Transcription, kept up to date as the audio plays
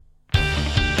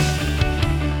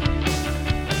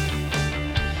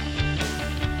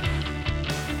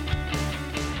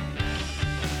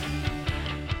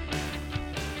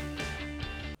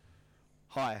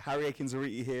Harry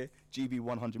Akins-Ariti here, GB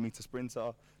 100 meter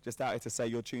sprinter. Just out here to say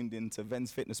you're tuned in to Ven's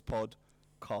Fitness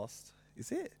Podcast. Is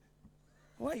it?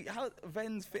 Wait, how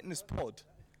Ven's Fitness Pod?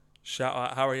 Shout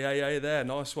out Harry AA there.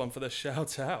 Nice one for the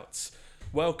shout outs.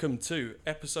 Welcome to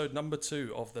episode number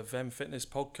 2 of the Ven Fitness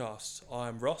Podcast.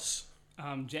 I'm Ross.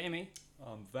 I'm Jamie.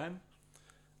 I'm Ven.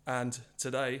 And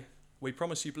today we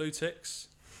promise you blue ticks.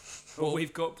 Well,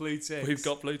 we've got blue ticks. We've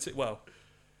got blue tick. Well,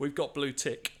 we've got blue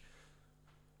tick.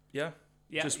 Yeah?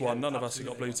 Yeah, Just one. None of us have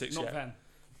got blue ticks Not yet. Ven.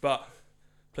 But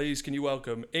please, can you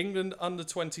welcome England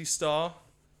under-20 star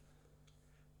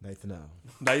Nathan Earl.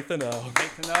 Nathan Earl.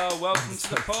 Nathan Earl, welcome to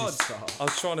the pod. I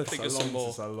was trying to think of some more.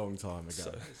 It's a long time ago.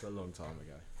 So- It's a long time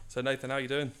ago. So Nathan, how you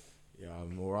doing? Yeah,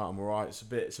 I'm alright.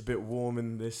 It's a bit warm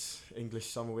in this English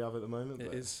summer we have at the moment. It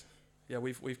but is. Yeah,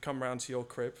 we've come round to your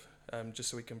crib just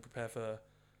so we can prepare for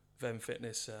Ven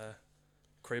Fitness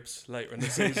cribs later in the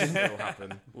season. It'll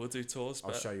happen. We'll do tours. I'll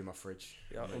But show you my fridge.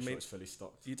 Yeah, Make sure it's fully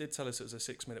stocked. you did tell us it was a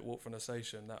 6-minute walk from the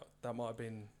station. That might have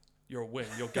been your win,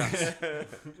 your gas.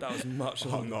 That was much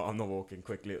longer. I'm not walking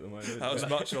quickly at the moment. That was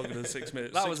much longer than 6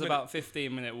 minutes. That was about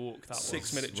 15-minute walk. That was.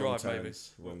 6 minute Wrong drive, maybe.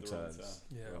 turns, Wrong turns.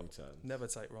 Yeah. Wrong turns. Never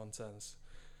take wrong turns.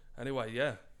 Anyway,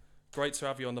 yeah. Great to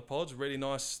have you on the pod. Really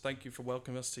nice. Thank you for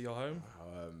welcoming us to your home.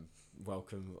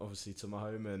 Welcome, obviously, to my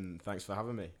home, and thanks for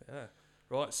having me. Yeah.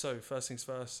 Right, so first things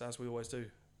first, as we always do.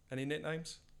 Any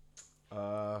nicknames?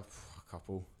 A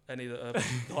couple. Any that are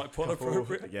like pod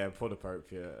appropriate? Yeah, pod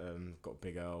appropriate. Got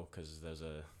Big Earl because there's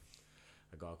a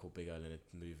guy called Big Earl in a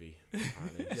movie.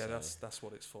 Apparently, Yeah, so, that's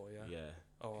what it's for, yeah. yeah,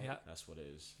 Oh, Yeah. that's what it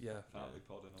is. yeah. Family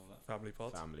pod and all that. Family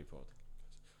pod. Family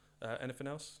pod. Anything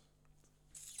else?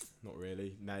 Not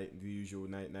really. Nate, the usual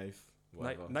Nate Nath.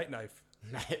 Whatever. Nate Nath.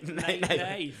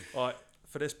 Nate. All right,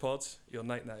 for this pod, you're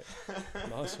Nate Nate.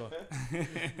 Nice one.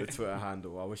 The Twitter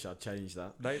handle. I wish I'd changed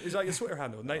that. Nate, is that your Twitter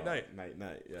handle? Nate Nate. Nate.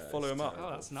 Yeah. Follow it's him up. terrible.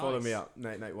 Oh, that's Follow nice. me up.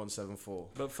 Nate174.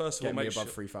 But first of Get all, me make above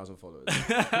sure. 3,000 followers.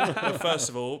 But first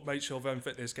of all, make sure Ven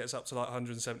Fitness gets up to like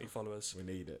 170 followers. We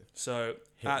need it. So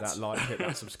Hit that like. Hit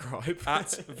that subscribe.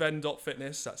 at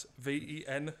ven.fitness, that's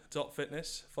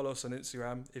VEN.fitness. Follow us on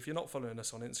Instagram. If you're not following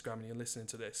us on Instagram and you're listening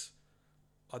to this,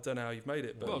 I don't know how you've made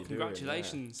it, but Well, you're doing,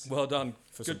 congratulations. well done.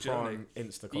 For Good some journey. prime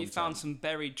Insta content. You found some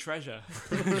buried treasure.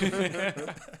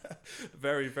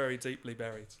 Very, very deeply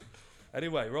buried.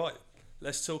 Anyway, right,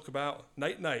 let's talk about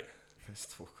Nate Nate.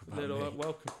 Let's talk about Little me.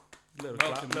 welcome. Little Welcome,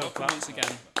 clap, little welcome clap. once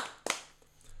again.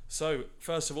 So,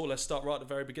 first of all, let's start right at the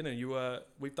very beginning.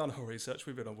 We've done our research.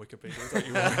 We've been on Wikipedia. Don't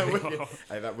you worry.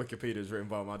 Hey, that Wikipedia is written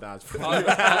by my dad.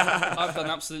 I've done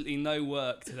absolutely no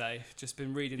work today. Just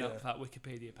been reading Yeah. up that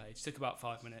Wikipedia page. Took about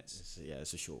 5 minutes.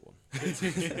 It's a short one.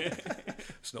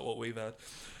 It's not what we've heard.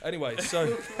 Anyway, so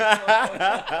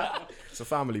It's a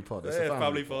family pod. It's a yeah,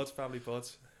 family pod.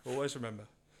 Always remember.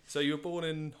 So you were born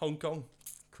in Hong Kong.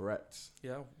 Correct.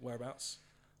 Yeah, whereabouts?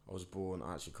 I was born.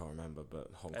 I actually can't remember, but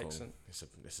Hong Excellent.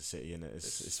 Kong. It's a city, innit?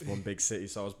 It's one big city.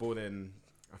 So I was born in.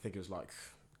 I think it was like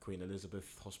Queen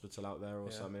Elizabeth Hospital out there or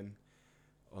Yeah. something.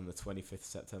 On the 25th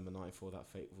September '94, that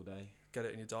fateful day. Get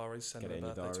it in your diaries. Send Get them it a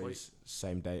in your birthday tweet. diaries.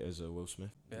 Same date as Will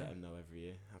Smith. Yeah. Let him know every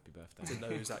year. Happy birthday. Didn't know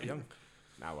he was that young,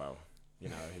 Now, well,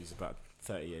 he's about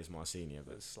 30 years my senior,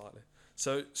 but but slightly.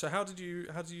 So how did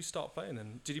you start playing?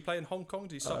 And did you play in Hong Kong?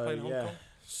 Did you start playing in Hong Kong?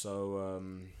 So,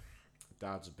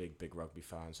 Dad's a big rugby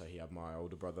fan, so he had my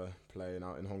older brother playing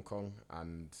out in Hong Kong,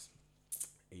 and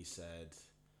he said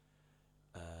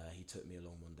he took me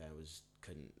along one day.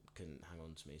 Couldn't hang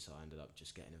on to me, so I ended up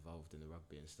just getting involved in the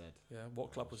rugby instead. Yeah.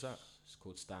 What club was that? It's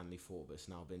called Stanley Fort, but it's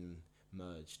now been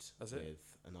merged Has with it?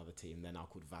 another team. They're now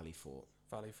called Valley Fort.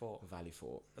 Valley Fort. Valley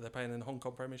Fort. Are they playing in the Hong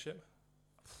Kong Premiership?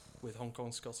 With Hong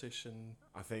Kong Scottish and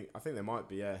I think they might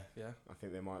be. Yeah, yeah. I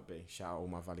think they might be. Shout out all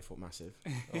my Valley Fort massive.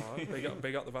 All right.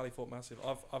 Big up the Valley Fort Massive.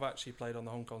 I've actually played on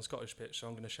the Hong Kong Scottish pitch, so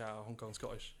I'm going to shout out Hong Kong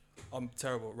Scottish. I'm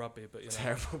terrible at rugby, but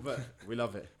Terrible, but we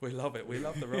love it. we love it. We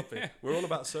love the rugby. We're all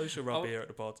about social rugby here at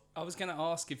the pod. I was going to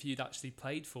ask if you'd actually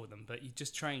played for them, but you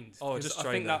just trained. Oh, I 'Cause just I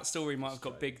trained think there. that story might have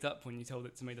got bigged up when you told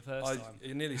it to me the first time.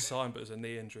 It nearly signed, but it was a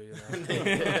knee injury,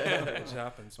 which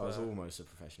happens. I was but, almost a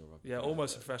professional rugby. yeah, player.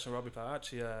 almost a professional rugby player.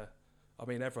 Actually, I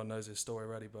mean, everyone knows this story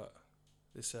already, but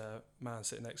this man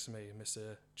sitting next to me,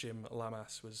 Mr. Jim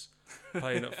Lamas, was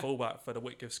playing at fullback for the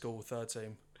Whitgift School third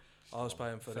team. I was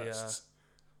playing for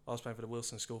the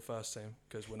Wilson School first team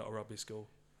because we're not a rugby school.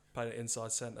 Playing it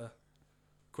inside centre.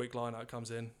 Quick line out comes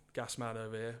in. Gas man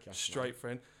over here. Gas straight for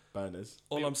in. Burners.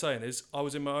 All I'm saying is I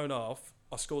was in my own half.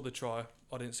 I scored the try.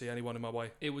 I didn't see anyone in my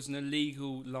way. It was an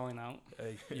illegal line out.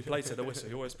 Hey, you play to the whistle.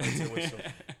 You always play to the whistle.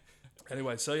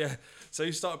 Anyway, so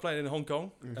you started playing in Hong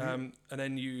Kong, and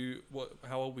then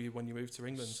how old were you when you moved to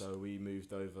England? So we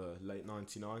moved over late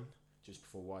 '99. just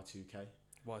before Y2K.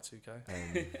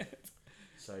 Y2K.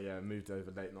 So yeah, moved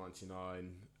over late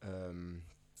 '99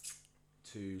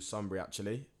 to Sunbury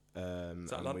actually. Is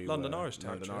that and we London were Irish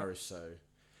territory? London Irish, so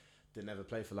didn't ever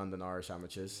play for London Irish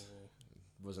amateurs.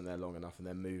 Wasn't there long enough, and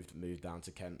then moved down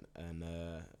to Kent and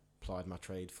applied my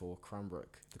trade for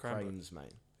Cranbrook, the Cranbrook. Cranes,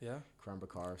 mate. Yeah.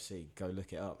 Cranbrook RFC. Go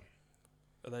look it up.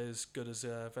 Are they as good as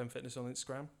Ven Fitness on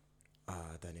Instagram? I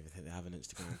don't even think they have an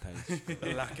Instagram page.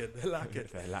 They're lacking.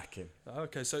 They're lacking.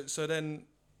 Okay, so then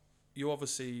you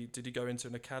obviously, did you go into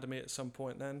an academy at some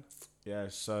point then? Yeah,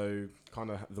 so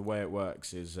kind of the way it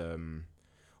works is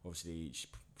obviously each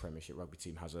Premiership rugby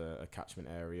team has a catchment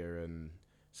area, and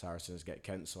Saracens get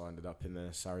Kent, so I ended up in the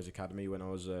Sarries Academy when I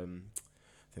was, I think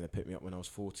they picked me up when I was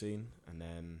 14, and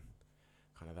then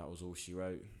kind of that was all she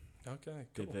wrote. Okay,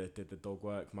 cool. Did the dog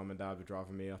work. Mum and Dad were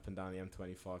driving me up and down the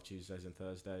M25 Tuesdays and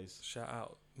Thursdays. Shout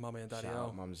out Mummy and Daddy Shout Al.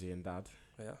 out Mumsy and Dad.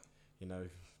 Yeah, You know,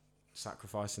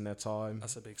 sacrificing their time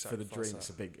that's a big for the sacrifice.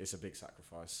 drinks. It's a big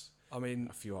sacrifice. I mean,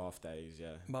 A few half days,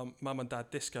 yeah. Mum and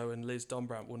Dad Disco and Liz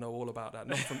Donbrandt will know all about that.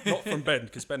 Not from Ben,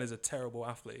 because Ben is a terrible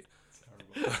athlete.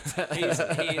 he is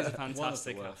a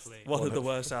fantastic worst. athlete. One of the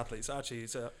worst athletes. Actually,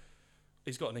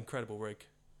 he's got an incredible rig.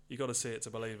 You got to see it to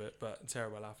believe it, but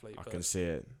terrible athlete. I but can see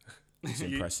it. It's You-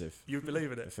 impressive. You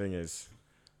believe in The it? thing is,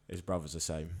 his brother's the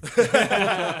same.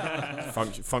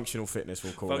 Functional fitness,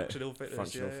 we'll call Functional fitness.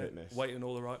 Functional yeah, fitness. Weight in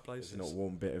all the right it. places. There's not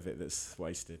one bit of it that's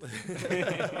wasted.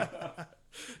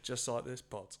 Just like this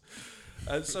pod.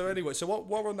 So anyway, so what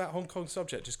we're on that Hong Kong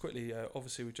subject, just quickly,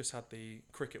 obviously we just had the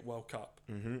Cricket World Cup.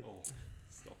 Mm-hmm. Oh,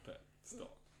 stop it.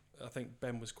 Stop. I think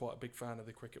Ben was quite a big fan of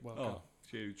the Cricket World Oh, Cup.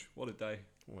 huge. What a day.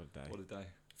 What a day. What a day.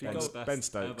 If you Ben, go, best Ben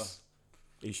Stokes. ever.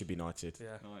 He should be knighted.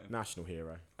 yeah. Night. National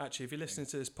hero. Actually, if you're listening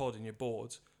to this pod and you're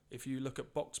bored, if you look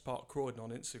at Box Park Croydon on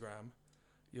Instagram,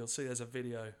 you'll see there's a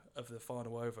video of the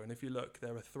final over. And if you look,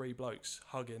 there are 3 blokes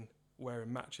hugging,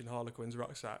 wearing matching Harlequins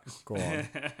rucksacks Go on.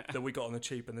 that we got on the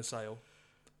cheap in the sale.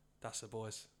 That's the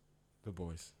boys. The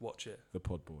boys. Watch it. The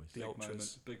pod boys. The Big ultras.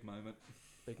 moment. Big moment.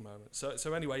 Big moment.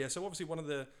 So anyway, yeah. So obviously one of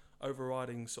the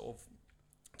overriding sort of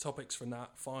topics from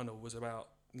that final was about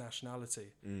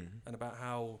nationality Mm. and about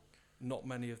how not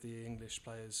many of the English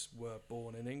players were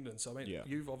born in England. So I mean, Yeah.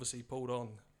 you've obviously pulled on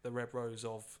the red rose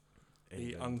of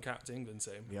the England. uncapped England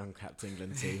team. The uncapped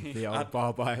England team. The old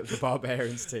the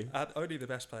Barbarians team. And only the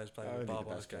best players play Only the the Barbars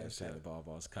best players games. play Yeah. the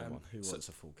Barbars. Come Um, on. Who so- wants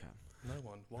a full cap? No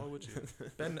one. Why would you?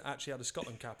 Ben actually had a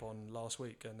Scotland cap on last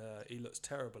week, and he looks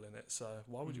terrible in it. So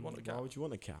why would you want a cap? Why would you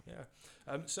want a cap?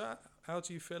 Yeah. So how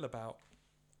do you feel about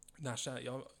nationality?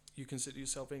 You consider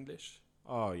yourself English?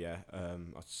 Oh yeah.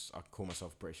 I call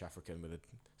myself British African with a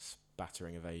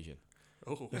spattering of Asian.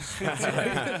 Oh,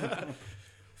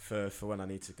 For when I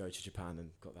need to go to Japan and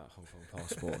got that Hong Kong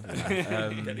passport.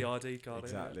 get the ID card.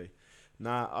 Exactly.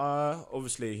 Nah,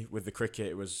 obviously with the cricket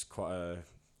it was quite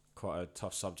a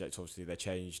tough subject. Obviously they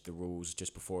changed the rules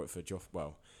just before it for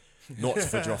not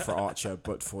for Jofra Archer,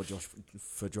 but for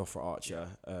Jofra Archer.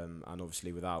 And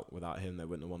obviously without him they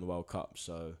wouldn't have won the World Cup.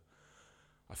 So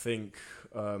I think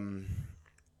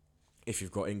if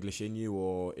you've got English in you,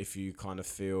 or if you kind of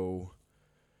feel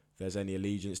there's any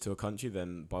allegiance to a country,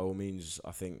 then by all means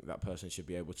I think that person should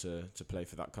be able to play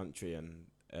for that country. And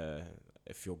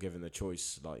if you're given the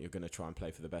choice, like, you're going to try and play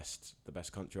for the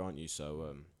best country, aren't you?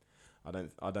 So I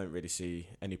don't really see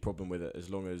any problem with it, as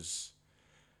long as,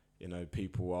 you know,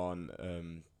 people aren't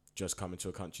just coming to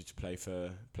a country to play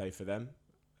for them,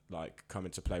 like coming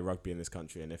to play rugby in this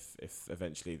country. And if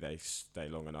eventually they stay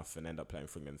long enough and end up playing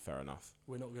for England, fair enough.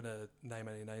 We're not going to name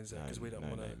any names there because we don't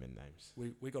want to. naming names.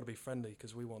 We got to be friendly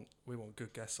because we want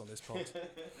good guests on this pod.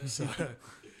 So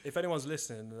if anyone's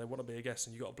listening and they want to be a guest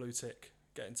and you got a blue tick,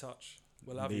 get in touch.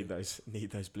 We'll have you.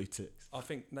 Need those blue ticks. I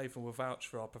think Nathan will vouch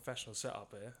for our professional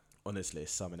setup here. Honestly,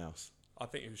 it's something else. I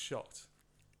think he was shocked.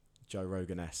 Joe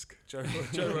Rogan-esque. Joe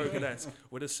Rogan-esque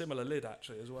with a similar lid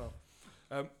actually as well.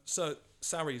 So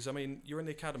Sarries, I mean, you're in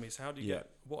the academies. How do you get?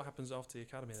 What happens after the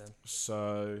academy then?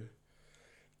 So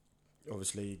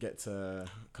obviously you get to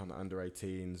kind of under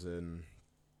 18s and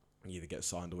you either get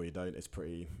signed or you don't. It's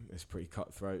pretty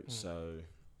cutthroat. So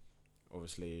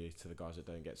obviously to the guys that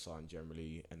don't get signed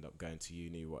generally end up going to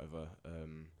uni, whatever.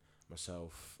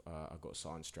 Myself, I got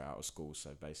signed straight out of school, so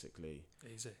basically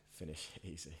Easy. finish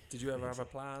easy. Did you ever have a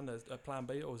plan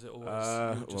B, or was it always?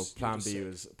 Well,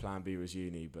 plan B was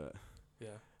uni, but Yeah.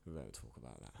 we won't talk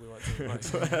about that. We won't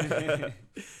talk about it.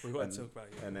 We won't And- talk about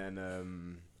you. And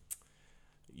then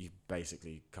you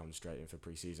basically come straight in for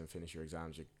pre-season, finish your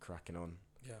exams, you're cracking on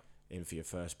Yeah. in for your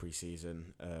first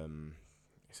pre-season.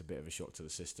 It's a bit of a shock to the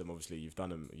system. Obviously, you've done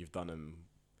them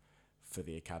for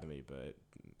the academy, but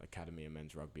academy and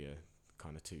men's rugby are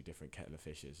kind of two different kettle of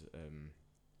fishes.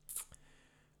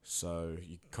 So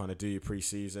you kind of do your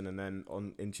pre-season, and then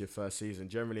on into your first season.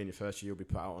 Generally, in your first year, you'll be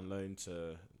put out on loan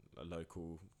to a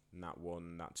local Nat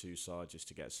 1, Nat 2 side just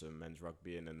to get some men's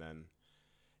rugby in, and then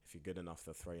if you're good enough,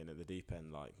 they'll throw you in at the deep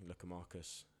end. Like, look at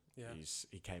Marcus. Yeah.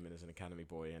 He came in as an academy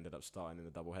boy. He ended up starting in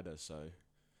the double header. So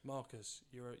Marcus,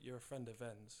 you're a friend of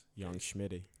Ven's. young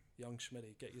Schmidty, Young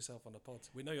Schmitty, get yourself on the pod.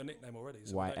 We know your nickname already.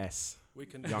 So YS, we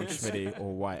can young Schmidty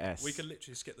or YS. We can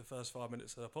literally skip the first 5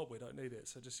 minutes of the pod. We don't need it.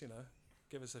 So just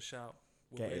give us a shout.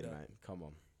 We'll Get be in, there. mate. Come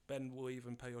on. Ben will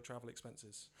even pay your travel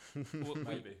expenses.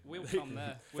 Maybe. We'll come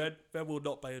there. Ben will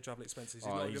not pay your travel expenses.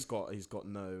 He's got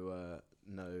no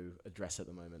address at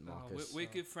the moment, Marcus. We're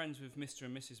good friends with Mr.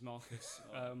 and Mrs. Marcus.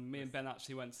 Me and Ben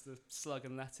actually went to the Slug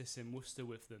and Lettuce in Worcester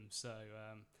with them. So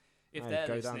if Hey, they're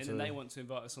go down listening to and they want to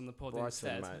invite us on the pod Brighton,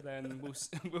 instead, mate. then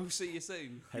we'll see you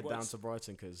soon. Head down to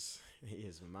Brighton because he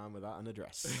is a man without an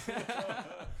address.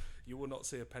 You will not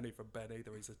see a penny from Ben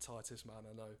either. He's the tightest man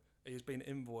I know. He's been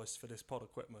invoiced for this pod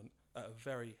equipment at a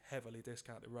very heavily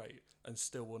discounted rate and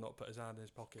still will not put his hand in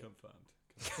his pocket.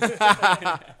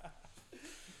 Confirmed.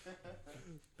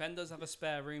 Ben does have a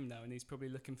spare room now and he's probably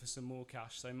looking for some more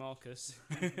cash. So Marcus,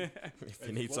 If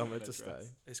you need somewhere to stay.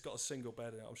 It's got a single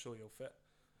bed in it. I'm sure you'll fit.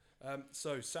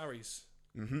 So, Sarries,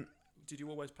 Mm-hmm. did you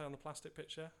always play on the plastic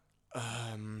pitch, yeah?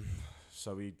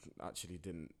 So we actually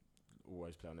didn't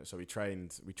always play on it. So we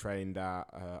trained at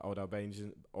Old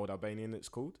Albanian it's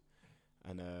called,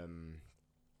 and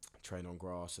train on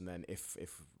grass. And then if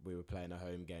we were playing a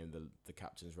home game, the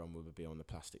captain's run would be on the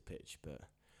plastic pitch. But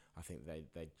I think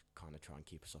they kind of try and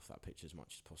keep us off that pitch as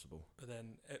much as possible. But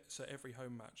then, so every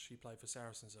home match you played for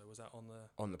Saracens, though, was that on the...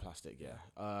 On the plastic,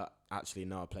 yeah. Actually,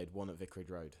 no, I played one at Vicarage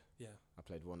Road. Yeah. I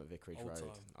played one at Vicarage Old Road.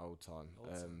 time. Old time.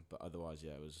 Old time. But otherwise,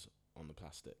 yeah, it was on the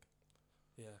plastic.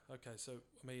 Yeah. Okay. So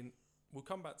I mean, we'll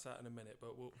come back to that in a minute,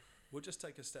 but we'll just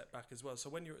take a step back as well. So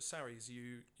when you were at Sarries,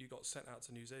 you got sent out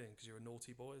to New Zealand because you're a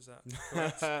naughty boy. Is that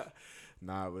correct?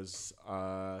 No, it was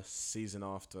season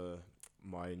after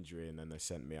my injury, and then they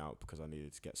sent me out because I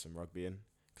needed to get some rugby in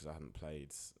because I hadn't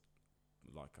played.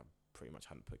 I pretty much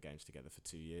hadn't put games together for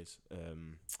 2 years.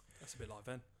 That's a bit like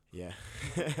Ben. Yeah.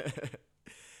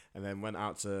 And then went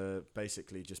out to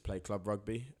basically just play club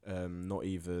rugby. Not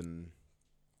even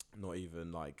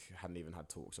like hadn't even had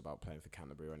talks about playing for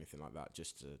Canterbury or anything like that.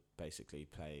 Just to basically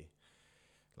play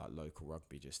like local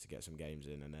rugby just to get some games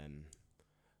in. And then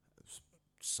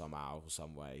somehow,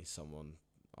 some way, someone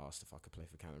asked if I could play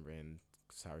for Canterbury, and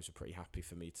Sarries were pretty happy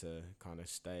for me to kind of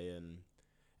stay, and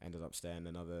ended up staying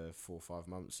another 4 or 5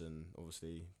 months, and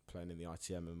obviously playing in the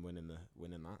ITM and winning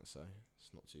that. So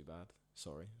it's not too bad.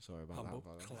 Sorry about Humble.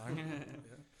 that. Clang.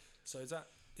 Yeah. So is that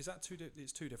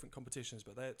it's two different competitions,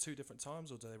 but they're at two different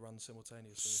times, or do they run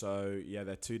simultaneously? So yeah,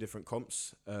 they're two different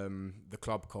comps. The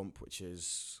club comp, which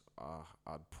is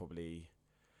I'd probably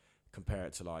compare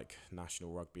it to like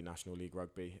National League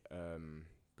rugby,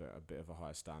 but a bit of a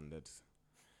higher standard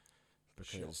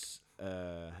because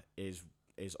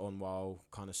is on while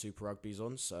kind of Super Rugby's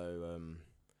on. So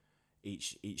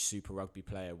each Super Rugby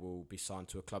player will be signed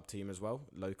to a club team as well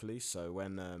locally. So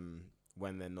when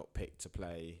they're not picked to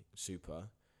play Super,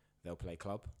 they'll play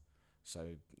club.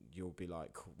 So you'll be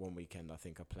like, one weekend I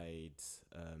think I played,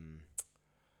 I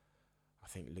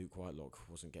think Luke Whitelock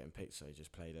wasn't getting picked, so he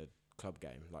just played a club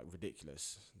game, like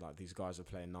ridiculous. Like these guys are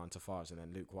playing 9 to 5s, and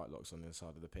then Luke Whitelock's on the other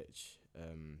side of the pitch.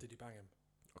 Did you bang him?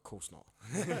 Of course not.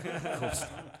 Of course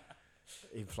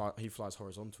not. He flies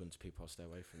horizontal into people. I'll stay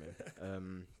away from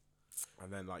him.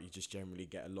 And then like you just generally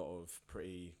get a lot of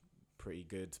pretty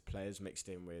good players mixed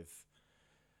in with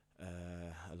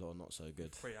a lot of not so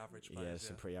good. Pretty average players. Yeah,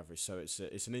 some pretty average. So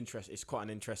it's quite an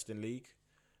interesting league,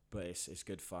 but it's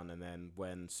good fun. And then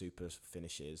when Super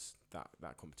finishes,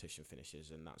 that competition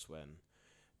finishes, and that's when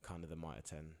kind of the Mitre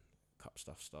 10 Cup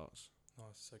stuff starts. Nice.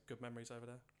 So good memories over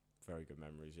there. Very good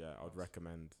memories. Yeah, I'd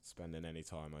recommend spending any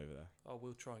time over there. Oh,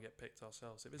 we'll try and get picked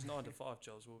ourselves. If it's 9 to 5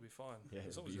 jobs, we'll be fine. Yeah,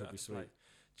 as long as it'll you be have to play. sweet.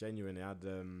 Genuinely, I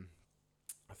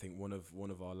think one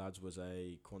of our lads was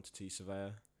a quantity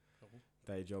surveyor. Oh.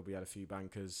 Day job. We had a few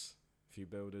bankers, a few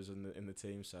builders in the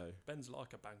team. So Ben's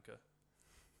like a banker.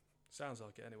 Sounds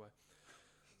like it anyway.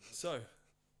 So,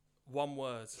 one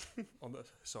word on the...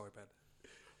 Sorry, Ben.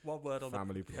 One word on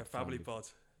family the... family pod.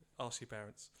 Ask your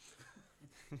parents.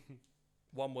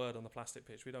 One word on the plastic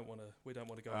pitch. We don't want to go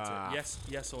into it.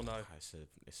 Yes or no.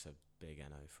 It's a big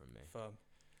no from me.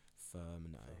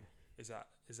 Firm No. Is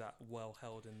that well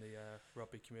held in the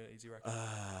rugby community, do you reckon?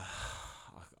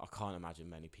 I can't imagine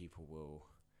many people will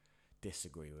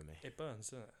disagree with me. It burns,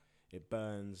 doesn't it? It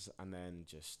burns, and then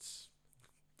just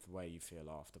the way you feel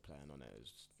after playing on it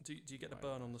is. Do you get the Right.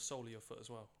 burn on the sole of your foot as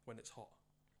well when it's hot?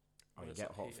 Oh, When you it's, get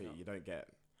like, hot heating feet. up. You don't get.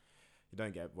 You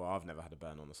don't get. Well, I've never had a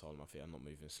burn on the sole of my feet. I'm not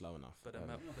moving slow enough. But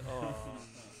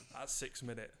that 6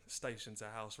 minute station to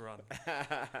house run,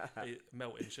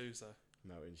 melting shoes though.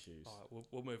 melting shoes. All right,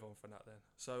 we'll move on from that then.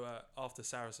 So after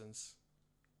Saracens,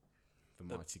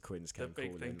 The mighty Quins the came.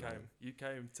 big thing calling, came. You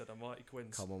came to the mighty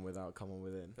Quins. Come on without. Come on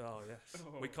within. Oh yes,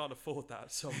 we can't afford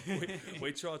that. So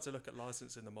we tried to look at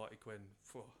licensing the Mighty Quinn.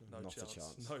 Phew, no Not a chance,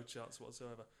 chance. no chance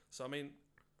whatsoever. So I mean,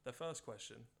 the first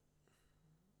question: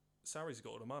 Sarri's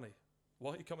got all the money.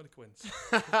 Why are you coming to Quins?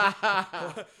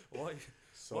 why?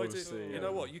 So Why do, obviously, you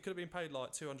know what? You could have been paid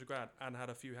like 200 grand and had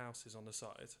a few houses on the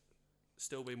side,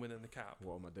 still been within the cap.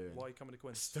 What am I doing? Why are you coming to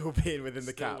Quins? Still being within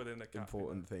the Still cap. within the cap,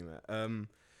 Important thing there.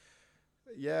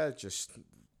 Yeah, just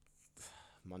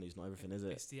money's not everything, is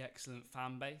it? It's the excellent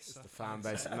fan base. It's I the think. fan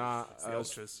base. Nah, It's the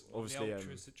ultras. obviously, the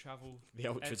ultras that travel the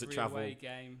ultras that every travel. away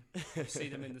game. You see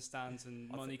them in the stands,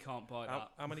 and I money can't buy that.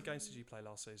 How many games did you play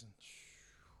last season?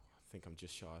 I think I'm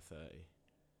just shy of 30.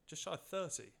 Just shy of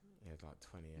 30. Yeah, like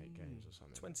 28 games or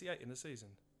something. 28 in the season.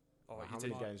 Oh, How you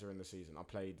many did games are in the season? I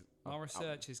played. My up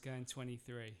research is going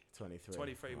 23. 23.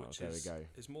 23, Oh, which there is we go.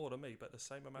 is more than me, but the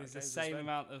same amount It's of the games. same as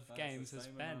amount of games as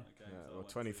Ben. Yeah, well,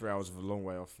 23. I was a long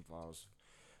way off. I was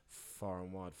far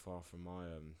and wide, far from my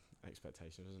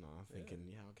expectations, wasn't I? I'm thinking,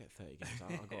 yeah, I'll get 30 games.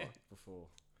 I got it before.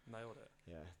 Nailed it.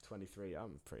 Yeah, 23.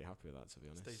 I'm pretty happy with that, to be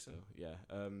honest. decent. So, yeah.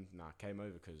 I came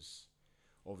over because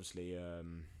obviously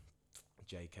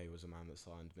JK was the man that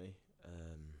signed me,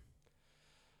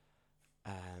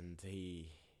 and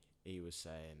he was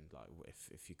saying like,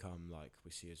 if you come, like,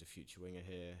 we see you as a future winger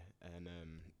here, and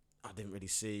I didn't really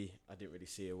see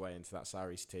a way into that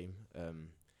Sarries team.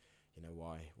 You know,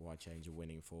 why change a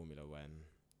winning formula when,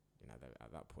 you know,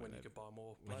 at that point When you could buy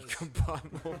more when you players. can buy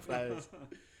more players.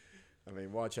 I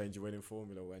mean, why change a winning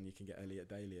formula when you can get Elliot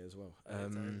Daly as well?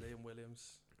 Liam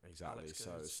Williams. Exactly. Alex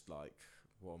So Goods. it's like,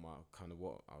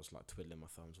 I was like twiddling my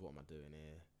thumbs. What am I doing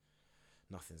here?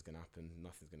 Nothing's gonna happen.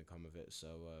 Nothing's gonna come of it. So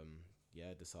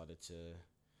yeah, decided to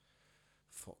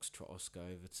foxtrot Oscar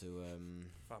over to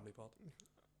Family pod.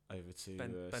 Ben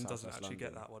Ben doesn't South West actually get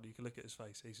London. that one. You can look at his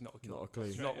face. He's not a killer. Not a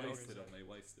clue. Not wasted on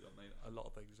me. a lot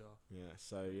of things are. Yeah.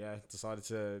 So yeah, decided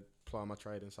to ply my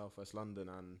trade in South West London,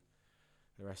 and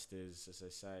the rest is, as they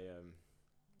say,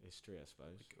 history, I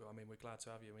suppose. I mean, we're glad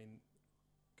to have you. I mean,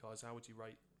 guys, how would you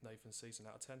rate Nathan's season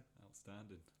out of 10?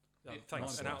 Outstanding. Oh, Yeah,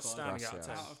 thanks. An 9.5. outstanding out of That's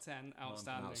 10. Out of 10,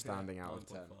 outstanding. Outstanding out of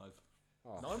 10. 9.5.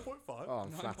 Oh, 9.5. oh,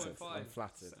 I'm flattered. 9.5. I'm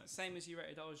flattered. Same as you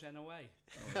rated Agen away.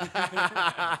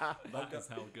 That is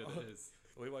how good it is.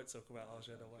 We won't talk about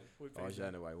Argent away. We've been,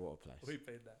 Argent away, what a place. we've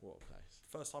been there. What a place.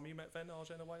 First time you met Ben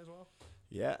Argent away as well?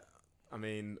 Yeah, I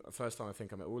mean, first time I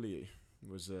think I met all of you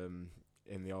was in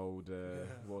the old,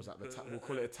 what was that? We'll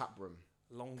call it a tap room,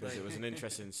 Long because day. it was an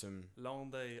interesting some Long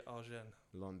day Argent.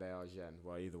 Londe Argent.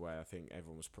 Well, either way, I think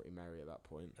everyone was pretty merry at that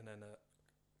point. And then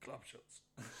club shots.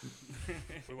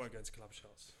 We won't go into club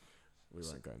shots. We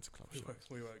won't go into club We shots.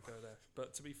 won't go there.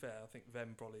 But to be fair, I think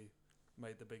Ven probably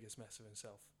made the biggest mess of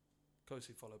himself.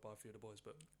 Closely followed by a few of the boys,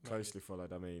 but Closely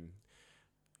followed. I mean,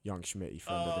 young Schmidt,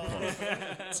 friend of the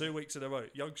pod. 2 weeks in a row.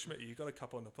 Young Schmidt, you got to come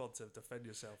on the pod to defend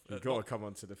yourself. You've got to come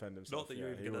on to defend himself. Not that yeah, you're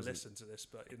he even going to wasn't- listen to this,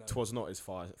 but you know, 'Twas not his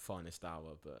finest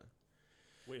hour, but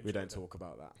we enjoyed don't it. talk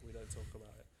about that. We don't talk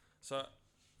about it. So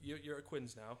you're at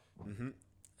Quins now. Mm-hmm.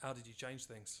 How did you change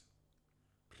things?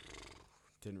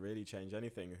 Didn't really change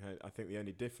anything. I think the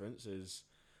only difference is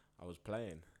I was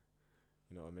playing.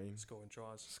 You know what I mean? Scoring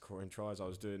tries. Scoring tries. I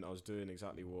was doing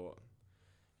exactly what,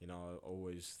 you know, I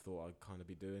always thought I'd kind of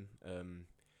be doing.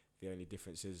 The only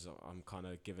difference is I'm kind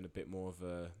of given a bit more of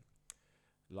a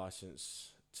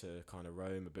license to kind of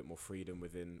roam, a bit more freedom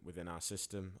within our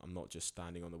system. I'm not just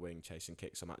standing on the wing chasing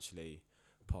kicks. I'm actually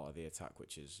part of the attack,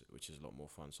 which is a lot more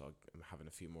fun. So I'm having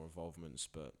a few more involvements.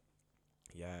 But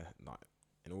yeah, like,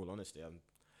 in all honesty, I'm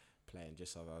playing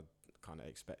just as I kind of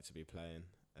expect to be playing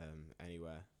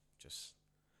anywhere. Just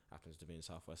happens to be in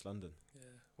South West London, Yeah,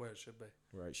 where it should be.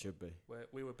 where it should be.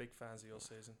 We were big fans of your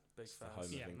season. Big It's the fans. home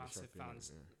of Yeah, English massive rugby,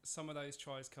 isn't it? fans. Yeah. Some of those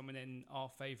tries coming in our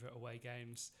favourite away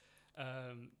games.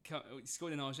 You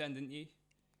scored in Agen, didn't you?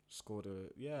 Scored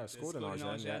an Scored in Argent,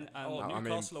 yeah. Agen, and Oh, I mean,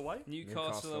 Newcastle away. Newcastle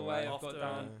Newcastle away. away. I've got After,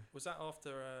 down. was that after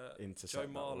Joe Intercept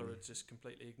that Marler one. had just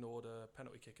completely ignored a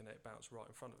penalty kick and it bounced right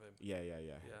in front of him? Yeah,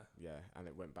 and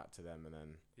it went back to them, and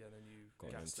then Yeah, then you got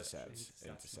an gassed it.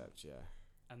 intercept, yeah.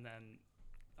 And then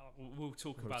we'll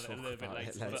talk We'll about it a talk little bit about it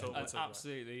later. later. But We'll an talk about it.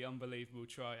 absolutely unbelievable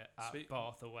try at Speak-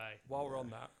 Bath away. While we're on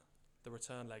that, the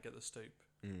return leg at the stoop.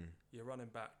 Mm. You're running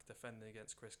back, defending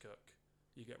against Chris Cook.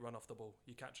 You get run off the ball.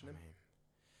 You catching I him? mean,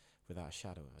 Without a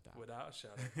shadow of a doubt. Without a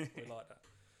shadow. We like that.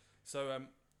 So,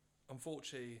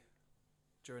 unfortunately,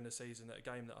 during the season, at a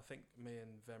game that I think me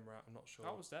and Vem were at, I'm not sure.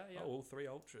 I was there, yeah. Oh, all three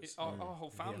ultras. Our whole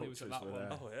family was at Ultras that were one.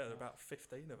 there. Oh yeah, there were about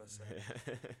 15 of us.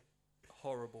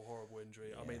 Horrible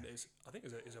injury. I Yeah. mean, I think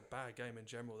it was a bad game in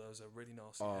general. There was a really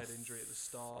nasty Oh, head injury at the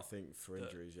start. I think for that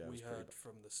injuries, yeah, it we was pretty heard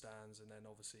from the stands, and then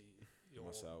obviously your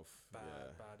myself.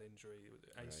 bad injury,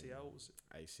 ACL. Was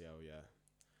it? ACL, yeah.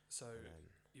 So And then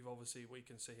you've obviously, we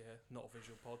can see here, not a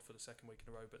visual pod for the second week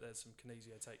in a row, but there's some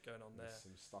kinesio tape going on there, there's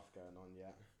some stuff going on,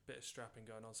 yeah. bit of strapping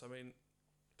going on. So I mean,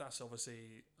 that's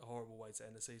obviously a horrible way to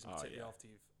end the season, Oh, particularly yeah. after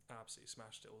you've absolutely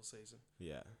smashed it all season.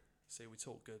 Yeah. See, we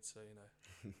talk good, so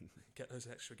get those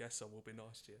extra guests on will be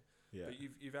nice to you. Yeah. But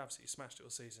you've absolutely smashed it all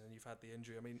season, and you've had the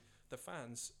injury. I mean, the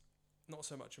fans, not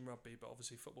so much in rugby, but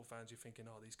obviously football fans, you're thinking,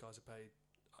 oh, these guys are paid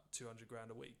 200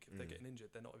 grand a week. If they're getting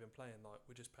injured, they're not even playing. Like,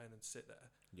 we're just paying them to sit there.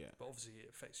 Yeah. But obviously, it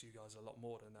affects you guys a lot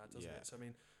more than that, doesn't Yeah. it? So I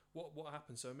mean, what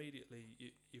happens? So immediately,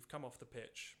 you've come off the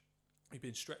pitch. You've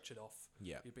been stretchered off.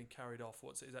 Yeah. You've been carried off.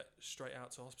 Is that straight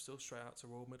out to hospital? Straight out to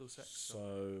Royal Middlesex?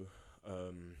 So,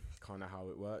 kind of how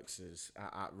it works is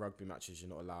at rugby matches, you're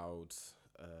not allowed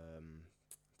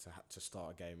to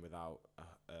start a game without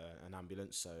an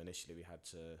ambulance. So initially, we had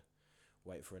to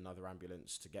wait for another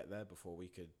ambulance to get there before we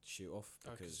could shoot off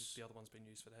because the other one's been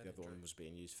used for the head the other injury. one was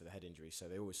being used for the head injury. So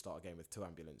they always start a game with two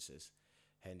ambulances.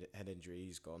 Head injury,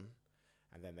 he's gone.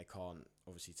 And then they can't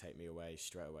obviously take me away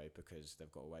straight away because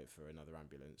they've got to wait for another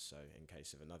ambulance. So in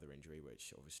case of another injury,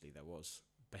 which obviously there was,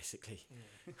 basically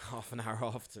half an hour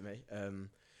after me.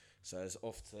 So it's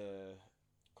off to,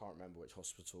 can't remember which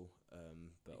hospital,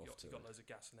 but off to. You got loads of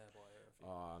gas in there by it.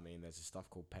 I mean, there's this stuff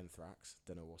called Penthrax.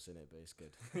 Don't know what's in it, but it's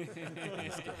good.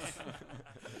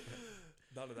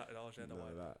 None of that in Argent, None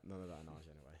of that in ours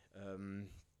anyway.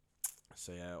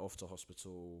 So yeah, off to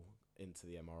hospital, into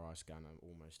the MRI scan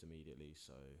almost immediately.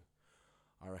 So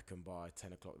I reckon by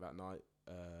 10 o'clock that night,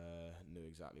 knew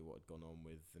exactly what had gone on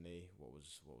with the knee, what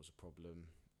was the problem.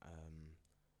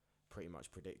 Pretty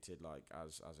much predicted, like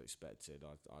as expected.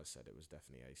 I said it was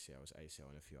definitely ACL. It was ACL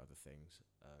and a few other things.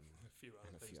 A few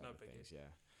other things, no biggie.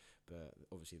 Yeah. But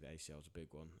obviously the ACL is a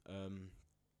big one.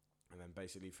 And then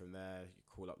basically from there, you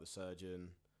call up the surgeon.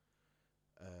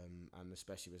 And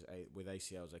especially with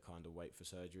ACLs, they kind of wait for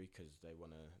surgery because they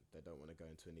don't want to go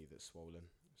into a knee that's swollen.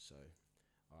 So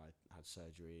I had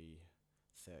surgery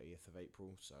 30th of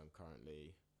April. So I'm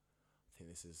currently, I think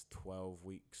this is 12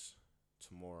 weeks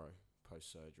tomorrow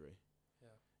post-surgery.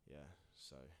 Yeah.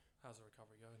 So How's the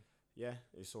recovery going? yeah,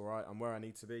 it's all right. I'm where I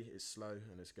need to be. It's slow,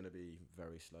 and it's going to be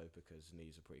very slow because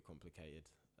knees are pretty complicated,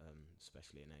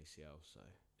 especially in ACL. So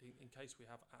In case we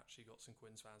have actually got some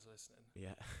Quins fans listening,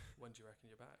 yeah. when do you reckon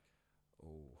you're back?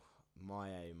 Oh, my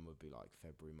aim would be like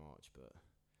February, March, but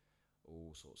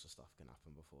all sorts of stuff can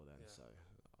happen before then. Yeah. So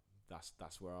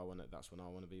that's where I want it. That's when I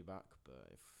want to be back.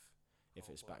 But if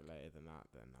Hard it's back work. later than that,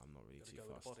 then I'm not really Gotta too go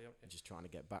with the fast. body, haven't you? I'm just trying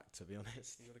to get back, to be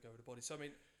honest. You got to go with the body. So I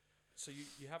mean, so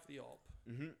you have the op,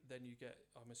 Mm-hmm. then you get.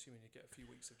 I'm assuming you get a few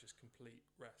weeks of just complete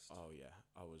rest. Oh yeah,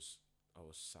 I was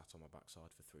sat on my backside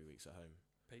for 3 weeks at home.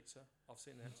 Pizza. I've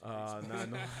seen the empty No, pizza.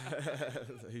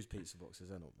 no. Whose pizza boxes?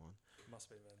 They're not mine. Must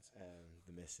be men's.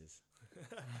 The missus.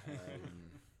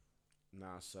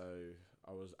 So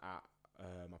I was at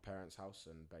my parents' house,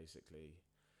 and basically,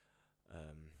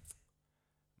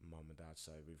 mum and dad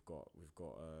say we've got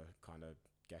a kind of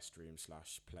guest room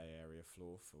 / play area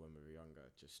floor for when we were younger.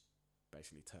 Just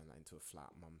basically turn that into a flat.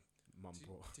 Mum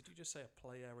brought. Did you just say a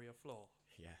play area floor?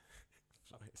 Yeah.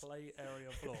 A play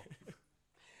area floor.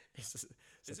 It's Is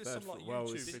a this some third like floor. Well,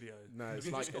 YouTube it's- video? No, Have it's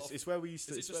you like just got it's where we used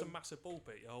to. Is it it's just a where- massive ball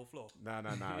pit, your whole floor? No.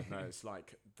 It's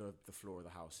like the floor of the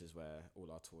house is where all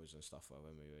our toys and stuff were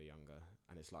when we were younger,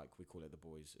 and it's like we call it the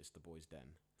boys. It's the boys' den.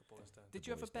 The boys down. Did The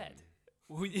you have a boys' den. bed?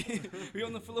 Were you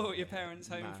on the floor at your parents'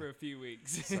 home Nah. for a few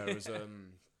weeks? So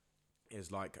it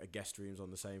was like a guest rooms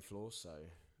on the same floor. So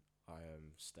I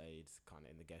stayed kind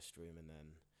of in the guest room, and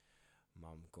then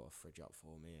mum got a fridge up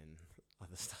for me and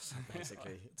other stuff. So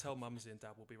basically, Tell Mumsy and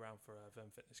Dad will be round for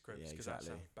Ven Fitness Cribs Yeah, because that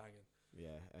exactly. sounds banging.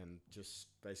 yeah, and just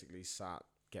basically sat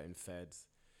getting fed,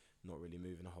 not really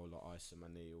moving a whole lot, ice in my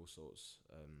knee, all sorts.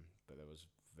 But there was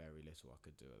very little I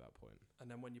could do at that point. And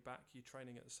then when you're back, you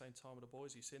training at the same time with the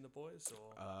boys? Are you seeing the boys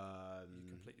or? you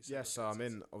completely Yeah, so I'm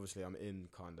segregated? I'm in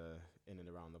kind of in and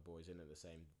around the boys in the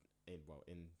same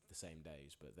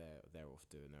days, but they're off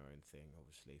doing their own thing,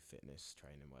 obviously fitness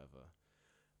training, whatever.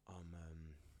 I'm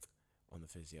on the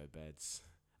physio beds,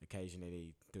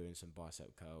 occasionally doing some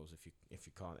bicep curls. If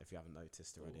you haven't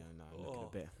noticed already, Ooh. I know I'm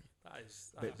looking a That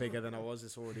is Bit bigger than I was.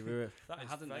 It's already ruined. That I is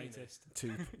hadn't veiny. noticed.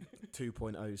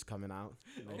 2.0's coming out.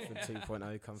 Nathan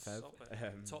 2.0 come Feb. Stop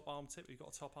it. Top arm tip. You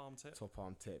got a top arm tip. Top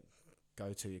arm tip.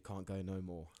 Go to, you can't go no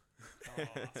more. Oh,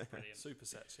 that's brilliant.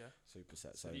 Supersets, yeah.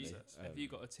 Supersets Have you, only. have you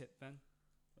got a tip, Ben?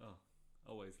 Oh,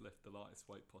 always lift the lightest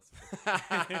weight possible.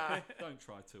 Don't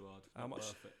try too hard. How Not much?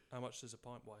 worth it. How much does a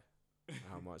pint weigh?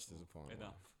 How much does a pint weigh?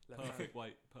 Enough. Left hand, Perfect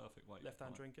weight. Perfect weight. left hand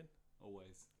pint. drinking.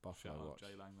 Always. Buffalo Shout out watch. J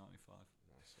Lang 95.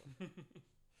 Nice one.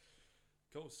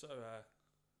 Cool. So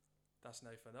that's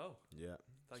Nathan. Oh, Yeah.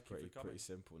 thank It's you pretty, for coming. pretty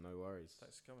simple. No worries.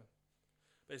 Thanks for coming.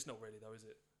 But it's not really though, is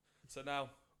it? So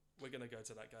now we're gonna go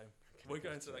to that game. We're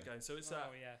going to that game. So it's Oh,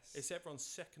 yes. it's everyone's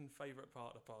second favourite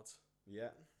part of the pod. Yeah.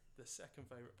 The second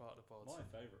favourite part of the pod. My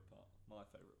favourite part. My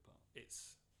favourite part.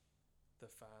 It's the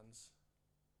fans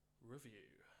review.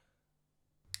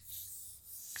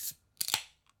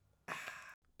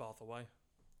 Bath away.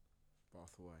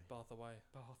 Bath away. Bath away.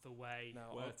 Bath away.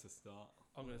 Now Where to start?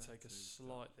 I'm going Where to take a to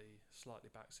start? slightly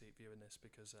backseat view in this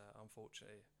because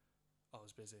unfortunately I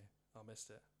was busy. I missed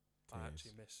it. I Tears.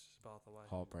 actually missed Bath away.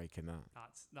 Heartbreaking that.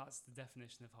 That's the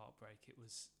definition of heartbreak. It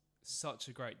was such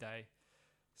a great day,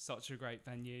 such a great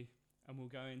venue, and we'll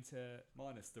go into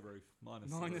Minus the roof. Minus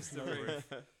the the roof.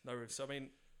 roof. No roof. So I mean,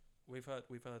 we've heard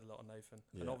a lot of Nathan,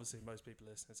 and Yeah. obviously most people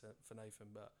listening to for Nathan,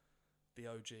 but the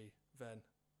OG Ven.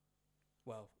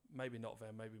 Well, maybe not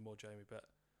Ven, maybe more Jamie. But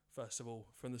first of all,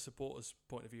 from the supporters'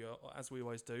 point of view, as we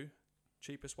always do,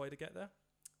 cheapest way to get there.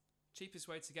 Cheapest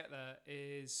way to get there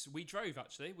is we drove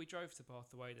to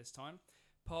Bath away this time.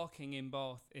 Parking in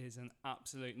Bath is an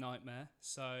absolute nightmare.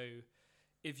 So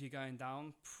if you're going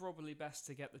down, probably best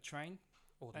to get the train.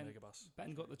 Or the Ben- megabus.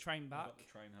 Ben got the train Got back. the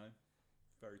train home.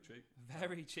 Very cheap.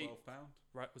 Very cheap. £12.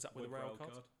 Right? Was that with a rail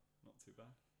card? Not too bad.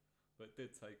 But it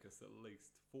did take us at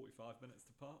least 45 minutes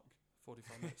to park.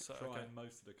 45 minutes. So, Trying okay.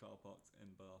 most of the car parks in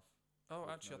Bath. Oh, with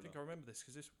actually, no I think luck. I remember this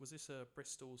because was this a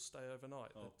Bristol stay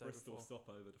overnight? Oh, the day Bristol before?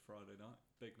 stopover to Friday night.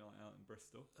 Big night out in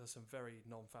Bristol. There's some very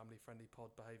non-family friendly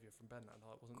pod behaviour from Ben that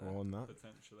night, wasn't Go there? on that.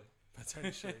 Potentially.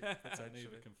 Potentially, I potentially.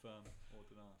 neither confirm or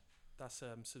deny. That's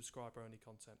subscriber only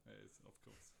content. It is, of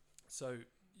course. So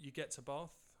you get to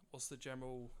Bath. What's the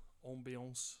general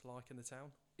ambience like in the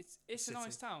town? It's a City.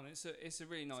 nice town. It's a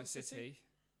really nice Is it a city? city.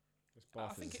 It's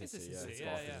Bath think is it is a city. Yeah, city, it's yeah,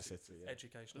 Bath yeah. is a city. Yeah.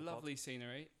 Educational. Lovely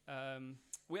scenery.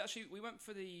 We went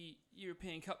for the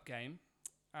European Cup game,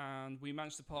 and we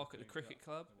managed to park at the European cricket Cup.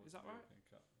 club. It Is was that right? European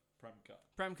Cup. Prem Cup.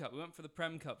 Prem Cup. We went for the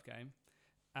Prem Cup game,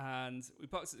 and we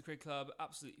parked at the cricket club.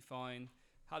 Absolutely fine.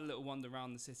 Had a little wander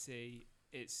around the city.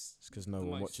 It's It's because no the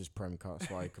one most- watches Prem Cup,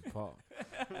 that's why you could park.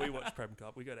 Pod. We watch Prem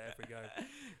Cup. We go to every game.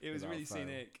 it was Without really fail.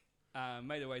 scenic.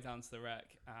 Made our way down to the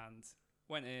wreck and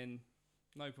went in.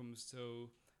 No problems at all.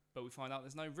 But we find out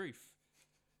there's no roof.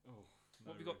 Oh,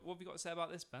 What have we got to say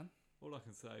about this, Ben? All I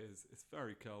can say is it's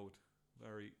very cold.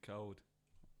 Very cold.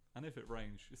 And if it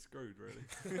rains, you're screwed, really.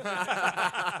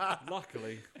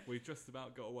 Luckily, we just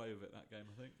about got away with it that game,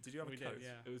 I think. Did you have We a did, coat?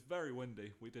 yeah. It was very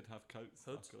windy. We did have coats,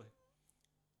 Hoods? luckily.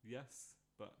 Yes,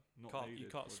 but not You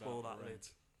needed can't without spoil the that rain. lid.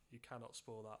 You cannot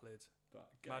spoil that lid. But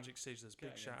getting- Magic Scissors. Big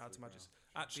getting shout into out to the Magic.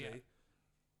 ground. Actually,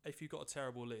 if you've got a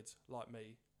terrible lid like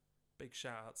me, big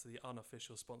shout out to the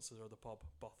unofficial sponsor of the pod,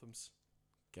 Bothams.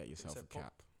 Get yourself a Except Pop.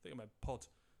 cap. I think I meant Pod,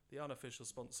 the unofficial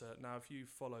sponsor. Now, if you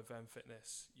follow Ven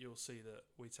Fitness, you'll see that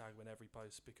we tag them in every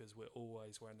post because we're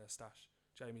always wearing their stash.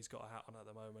 Jamie's got a hat on at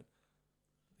the moment.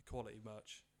 Quality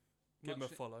merch. Give them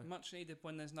a follow. Much needed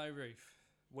when there's no roof.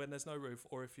 When there's no roof,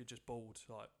 or if you're just bald,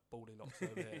 like baldy locks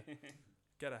over here,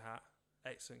 get a hat.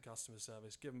 Excellent customer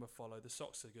service. Give them a follow. The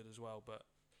socks are good as well, but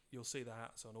you'll see the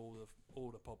hats on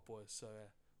all the pod boys. So yeah,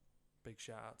 big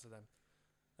shout out to them.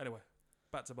 Anyway,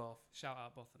 back to Bath. Shout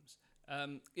out Bothams.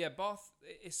 Yeah, Bath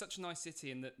is such a nice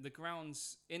city, and the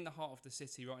ground's in the heart of the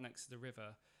city, right next to the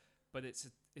river. But it's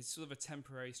sort of a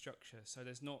temporary structure, so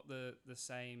there's not the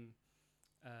same.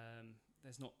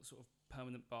 There's not sort of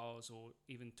permanent bars or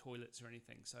even toilets or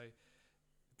anything. So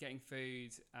getting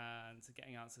food and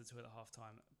getting out to the toilet at half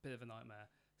time, a bit of a nightmare.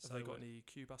 Have So they got any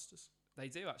queue busters? They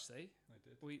do actually. They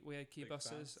did. We had key Big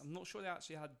busters. fans. I'm not sure they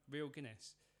actually had real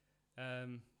Guinness.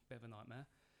 Bit of a nightmare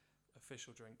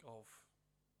Official drink of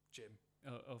Jim.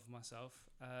 of myself.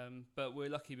 But we're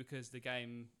lucky because the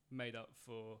game made up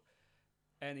for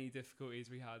any difficulties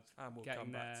we had. And we'll Getting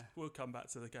come back. there. We'll come back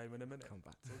to the game in a minute. Come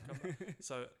back. We'll come back.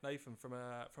 So Nathan, from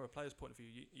a player's point of view,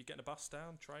 you getting a bus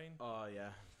down, train? Oh, yeah.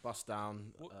 Bus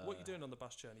down. What are you doing on the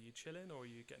bus journey? Are you chilling, or are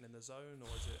you getting in the zone, or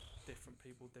is it different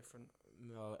people, different?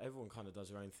 No, everyone kind of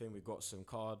does their own thing. We've got some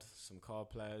card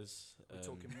players. We're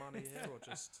talking money here, or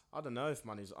just I don't know if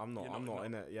money's. I'm You're not not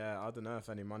in it. Yeah, I don't know if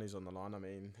any money's on the line. I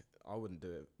mean, I wouldn't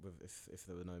do it with if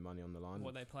there were no money on the line.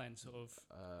 What are they playing? Sort of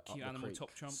Up cute the animal creek.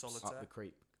 top trumps. Solitaire. Up the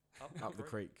creek. Up Up the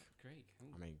creek. Great.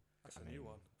 I mean, That's I a new mean,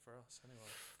 one for us, anyway.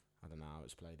 I don't know how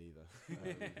it's played either,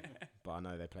 but I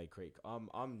know they play Creek.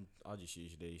 I just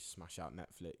usually smash out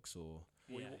Netflix or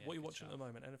What are you watching at the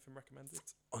moment? Anything recommended?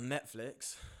 on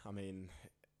Netflix. I mean,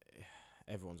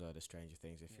 everyone's heard of Stranger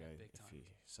Things. If Yeah, you big time.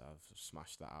 so I've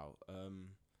smashed that out.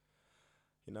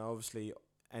 You know, obviously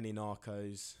any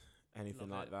Narcos, anything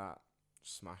Love like it. that,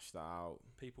 smash that out.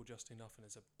 People Just Do Nothing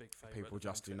is a big favourite. People of the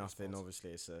Just Do Fitness Nothing. Pod. Obviously,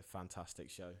 it's a fantastic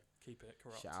show. Keep it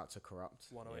corrupt. Shout out to Corrupt.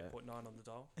 108.9 on the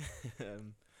dial.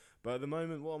 But at the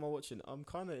moment, what am I watching? I'm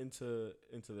kind of into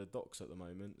the docs at the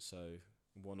moment, so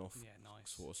one-off Yeah,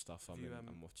 nice. sort of stuff Have you,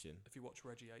 I'm watching. If you watch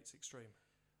Reggie Yates Extreme,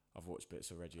 I've watched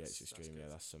bits of Reggie Yates That's Extreme. Yeah,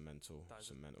 good. that's some mental that's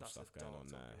stuff a going dark on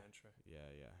there. documentary.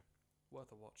 Yeah,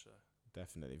 Worth a watch, though.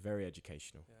 definitely very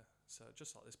educational. Yeah. So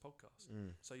just like this podcast.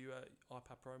 Mm. So you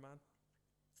iPad Pro man?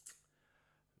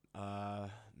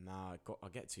 Nah, I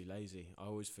get too lazy. I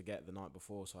always forget the night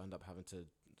before, so I end up having to.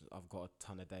 I've got a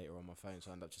ton of data on my phone, so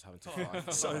I end up just having to. fly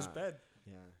through So is that. Ben.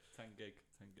 Yeah. 10 gig.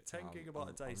 10 I'm- gigabyte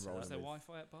of I'm data. rolling Is there with-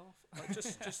 Wi-Fi at Bath?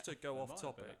 Just to go There off might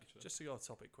have been, topic, actually. just to go off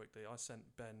topic quickly, I sent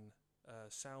Ben a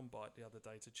soundbite the other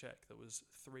day to check that was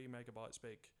 3 megabytes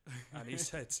big, and he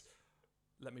said,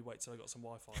 "Let me wait till I got some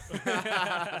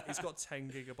Wi-Fi." He's got 10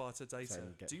 gigabytes of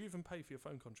data. 10 Do you even pay for your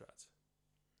phone contract?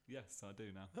 Yes, I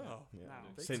do now. Oh, Yeah. Wow.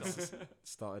 big Since time.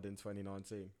 started in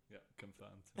 2019. Yeah,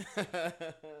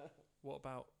 confirmed. What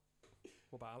about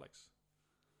Alex?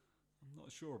 I'm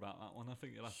not sure about that one. I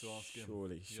think you'll have to ask him.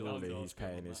 Surely You'll have to he's ask him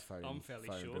paying on his that. phone. I'm fairly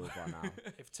phone sure. bill by now.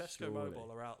 If Tesco Surely.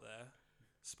 Mobile are out there,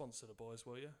 sponsor the boys,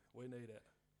 will you? We need it.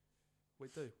 We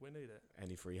do. We need it.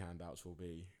 Any free handouts will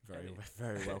be very Any-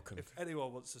 very welcome. If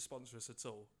anyone wants to sponsor us at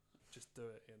all, just do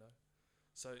it, you know.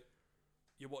 So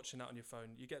you're watching that on your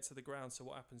phone. You get to the ground. So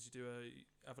what happens? You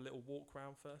have a little walk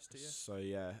round first, do you? So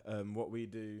yeah, what we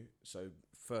do. So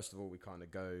first of all, we kind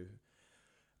of go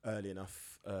early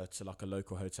enough to like a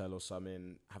local hotel or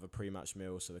something, have a pre-match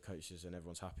meal so the coaches and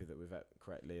everyone's happy that we've ate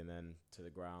correctly, and then to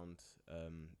the ground.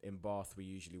 In Bath, we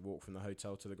usually walk from the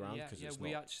hotel to the ground because it's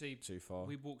we not actually too far.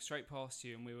 we walked straight past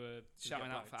you and we were you shouting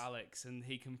get out for bagged? Alex, and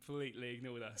he completely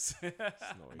ignored us. It's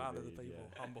not Man of really, the people,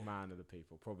 yeah. humble. Man of the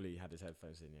people. Probably had his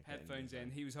headphones in. Yeah, getting Headphones the in.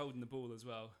 zone. He was holding the ball as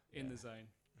well in Yeah. the zone.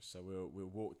 So we'll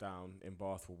walk down in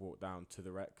Bath. We'll walk down to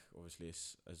the rec. Obviously,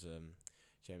 it's, as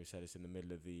Jamie said, it's in the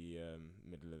middle of the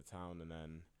town, and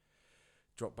then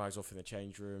drop bags off in the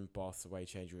change room. Bath's away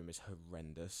change room is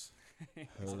horrendous.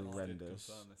 Horrendous.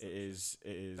 confirm this, It is.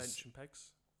 It is Bench and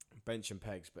pegs. bench and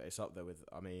pegs, but it's up there with.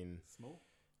 I mean, Small?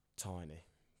 tiny.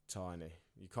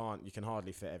 You can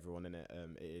hardly fit everyone in it.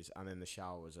 It is, and then the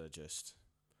showers are just.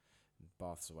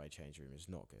 Bath's away change room is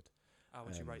not good. How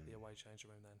would you rate the Um, away change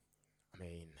room then? I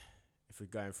mean, if we're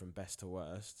going from best to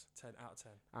worst, 10 out of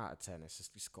 10. out of 10,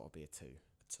 it's got to be a 2.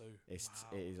 A 2. It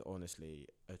Wow. is honestly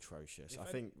atrocious. If I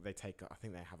any-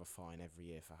 think they have a fine every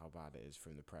year for how bad it is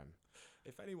from the Prem.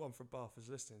 If anyone from Bath is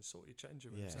listening, sort your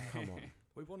changing Yeah, rooms out. come on.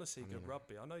 We want to see I good mean,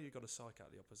 rubby. I know you've got to psych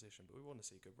out the opposition, but we want to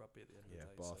see good rugby at the end Yeah,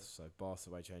 of the day. Bath. So Bath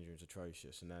away change room's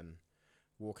atrocious, and then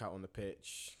walk out on the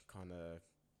pitch, kind of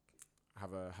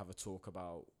have a talk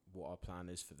about what our plan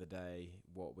is for the day,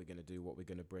 what we're gonna do, what we're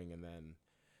gonna bring, and then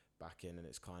back in, and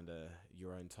it's kind of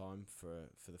your own time for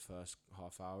the first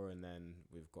half hour, and then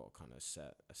we've got kind of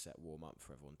a set warm up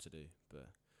for everyone to do. But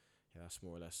yeah, that's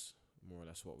more or less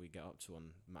what we get up to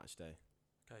on match day.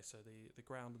 Okay, so the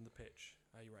ground and the pitch.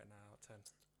 How are you right now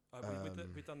out of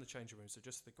 10? We've done the changing room, so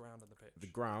just the ground and the pitch. The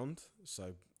ground,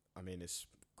 so I mean, it's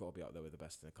got to be up there with the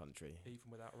best in the country, Even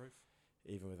without a roof.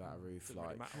 even without a roof. Doesn't really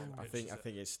Like matter on the I pitch, think does I it?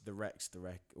 think it's the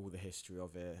rec, all the history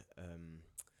of it.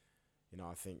 You know,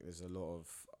 I think there's a lot of,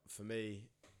 for me,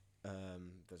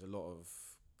 there's a lot of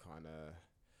kind of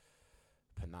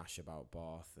panache about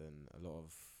Bath, and a lot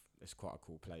of, it's quite a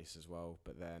cool place as well.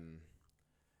 But then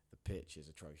the pitch is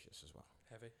atrocious as well.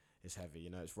 Heavy. It's heavy, you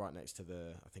know. It's right next to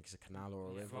I think it's a canal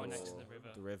or a Yeah, river. right next to or the river.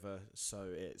 The river, so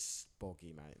it's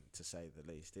boggy, mate. To say the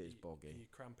least, it is Are boggy. you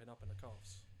cramping up in the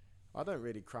calves? I don't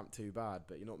really cramp too bad,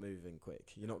 but you're not moving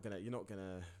quick. You're not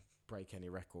gonna break any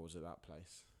records at that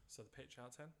place. So the pitch out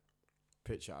of 10?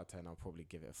 Pitch out of 10, I'll probably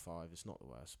give it a 5. It's not the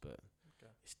worst, but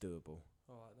Okay. it's doable.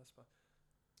 All right, that's fine.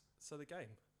 So the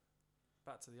game.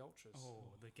 Back to the Ultras.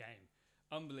 Oh, the game.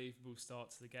 Unbelievable start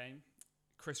to the game.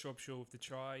 Chris Robshaw with the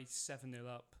try, 7-0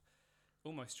 up,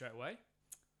 almost straight away.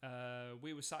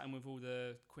 We were sat in with all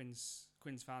the Quins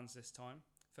fans this time.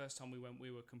 First time we went, we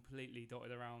were completely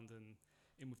dotted around and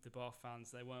in with the Bath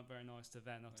fans. They weren't very nice to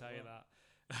Ven, I'll tell you that.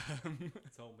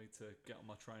 Told me to get on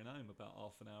my train home about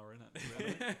half an hour in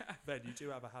it. Ben, you do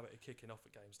have a habit of kicking off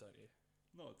at games, don't you?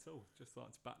 Not at all. Just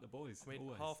like to back the boys. I mean,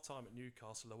 always. half time at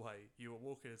Newcastle away, you were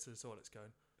walking into the toilets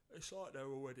going, it's like they're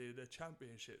already in the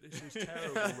championship. This is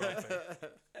terrible rugby.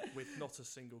 With not a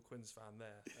single Quins fan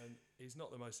there. And he's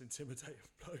not the most intimidating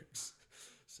blokes.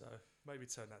 So maybe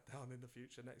turn that down in the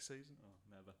future next season. Oh,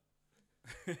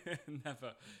 never.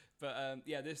 Never. But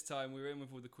yeah, this time we were in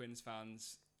with all the Quins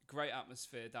fans. Great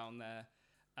atmosphere down there.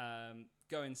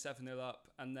 Going 7-0 up.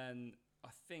 And then I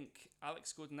think Alex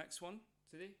scored the next one.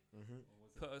 Did he? Mm-hmm. Or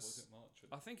Put us- was it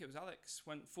March? I think it was Alex.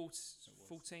 Went was.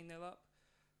 14-0 up.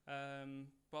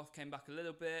 Bath came back a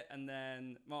little bit. And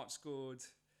then March scored.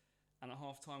 And at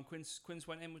half time, Quins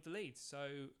went in with the lead. So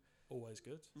Always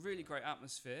good. really great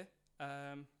atmosphere.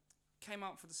 Came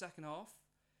out for the second half.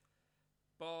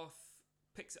 Bath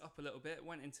picked it up a little bit,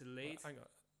 went into the lead. Hang on.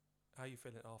 How are you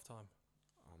feeling at half time?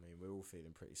 I mean, we're all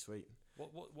feeling pretty sweet.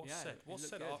 What's Yeah, said? it What's looked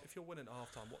said good. if you're winning at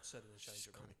half time? What's said in the change Just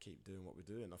room? kind of keep doing what we're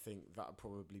doing. I think that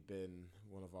probably been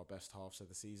one of our best halves of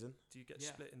the season. Do you get Yeah.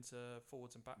 split into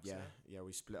forwards and backs? Yeah, now? yeah,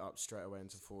 we split up straight away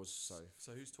into fours.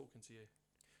 So who's talking to you?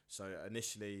 So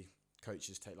initially,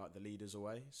 coaches take like the leaders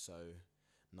away. So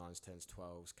 9s, 10s,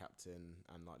 12s, captain,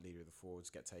 and like leader of the forwards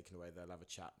get taken away. They'll have a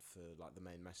chat for like the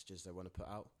main messages they want to put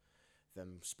out.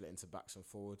 Then split into backs and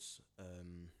forwards.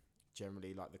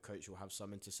 Generally, like the coach will have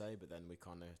something to say, but then we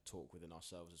kind of talk within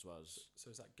ourselves as well as So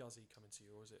is that Guzzy coming to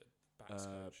you, or is it backs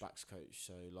coach? backs coach.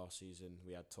 So last season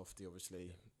we had Tofty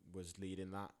obviously was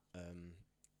leading that,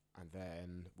 and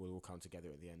then we'll all come together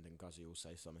at the end, and Guzzy will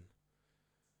say something.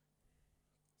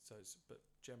 So but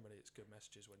generally it's good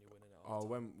messages when you're winning at half Oh,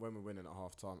 time. when we're winning at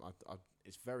half time,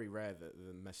 it's very rare that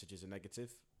the messages are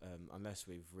negative, unless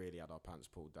we've really had our pants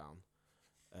pulled down.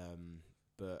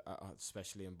 But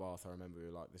especially in Bath, I remember we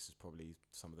were like, this is probably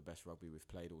some of the best rugby we've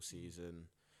played all season.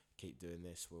 Keep doing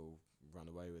this, we'll run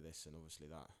away with this. And obviously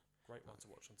that Great one to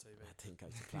watch on TV. didn't go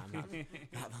to plan.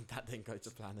 that didn't go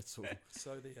to plan at all.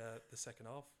 So the second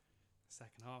half,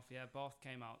 Second half, yeah, Bath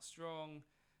came out strong.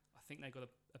 I think they got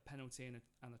a penalty and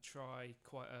a try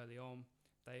quite early on.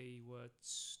 They were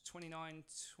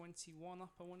 29-21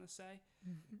 up, I want to say,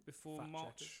 before Fact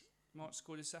checkers. March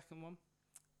scored his second one.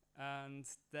 And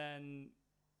then,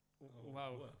 Oh,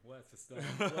 wow. Where to start?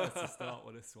 Where to start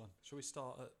with this one? shall we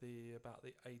start at about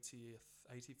the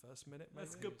 81st minute? Maybe?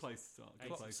 That's a good place to start.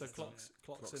 Good place So to start.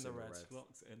 clocks in the red.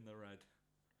 Clocks in the red.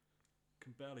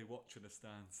 Can barely watch in the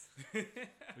stands.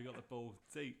 We got the ball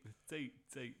deep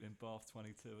in Bath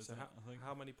 22. So I think.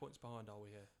 how many points behind are we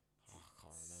here? Oh, I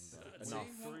can't remember. Two,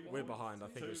 Enough. one, We're one, behind. I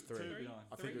think it was Two 3. behind.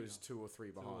 I think it Three was 2 or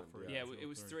 3 Two or behind. three. Yeah, two it or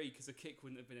was 3 because the kick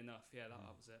wouldn't have been enough. Yeah, that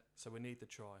was it. So we need the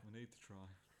try. We need to try.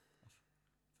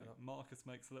 I think Marcus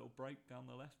makes a little break down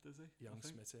the left, does he? Young I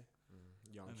think. Smitty.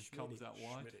 Young And he Schmitty. comes out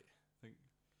wide. Schmitty.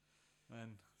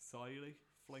 Then Saili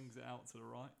flings it out to the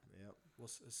right. Yep.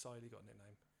 Has Saili got a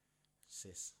nickname?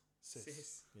 Sis.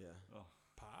 Sis. Yeah. Oh.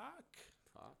 Park.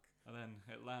 Fuck. And then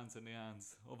it lands in the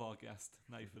hands of our guest,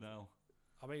 Nathan L.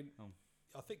 I mean, Oh.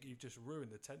 I think you've just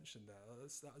ruined the tension there.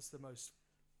 That's the most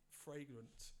flagrant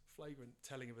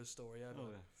telling of a story ever. Oh,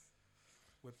 yes.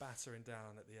 We're battering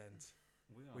down at the end.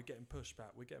 We are. We're getting pushed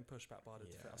back. We're getting pushed back by the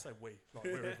defence. Yeah. I say we, like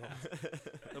we're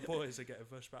involved. The boys are getting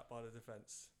pushed back by the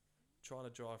defence. Trying to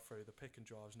drive through. The pick and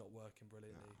drive's not working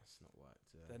brilliantly. Nah, it's not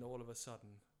worked. Yeah. Then all of a sudden,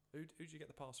 who'd you get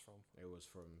the pass from? It was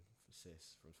from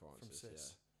Sis, from Francis. From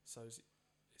Sis. So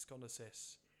it's gone to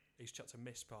Sis. He's chucked a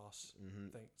missed pass. Yeah. Mm-hmm.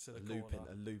 Think to the A looping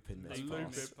corner. miss A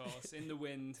pass. loop pass in the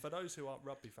wind. For those who aren't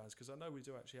rugby fans, because I know we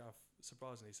do actually have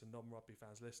surprisingly some non-rugby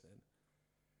fans listening.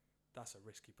 That's a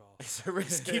risky pass. It's a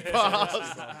risky pass.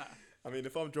 I mean,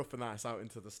 if I'm dropping that, it's out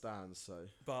into the stands. So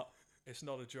But it's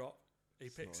not a drop. He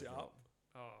It's picks it not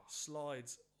a up,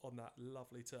 slides on that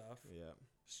lovely turf, yeah,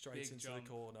 straight Big into jump. the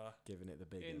corner, giving it the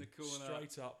big In in, the corner.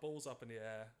 straight up, balls up in the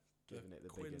air. giving it the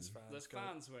big in. Quins The fans go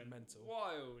fans went mental.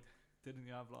 wild. Didn't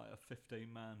you have like a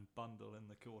 15-man bundle in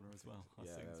the corner as well? I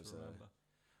Yeah, seem there to was, remember.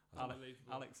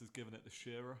 Unbelievable. Alex has given it the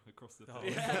shearer across the Oh,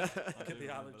 pitch. yeah. I Get do the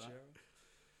remember Alan that. Shearer.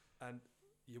 And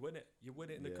you win it. You win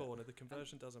it in the Yeah. corner. The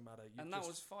conversion doesn't matter. You And that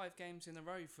was 5 games in a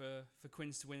row for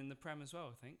Quins to win in the Prem as well,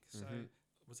 I think. So Mhm.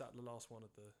 was that the last one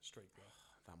of the streak there?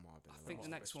 That might have been. I the think last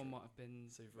the next one history. might have been.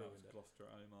 So you've That was ruined it. Gloucester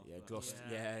at home after Yeah, that. Gloucester.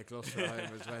 Yeah. Yeah, Gloucester at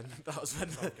home was when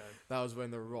Tough game. that was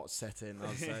when the rot set in.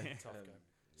 I'd say. Tough game.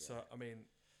 So I mean,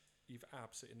 you've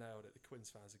absolutely nailed it. The Quins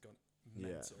fans have gone Yeah.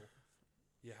 mental.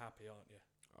 You're happy, aren't you?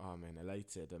 Oh man,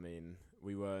 elated. I mean,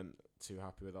 we weren't too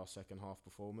happy with our second half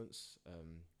performance.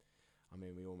 I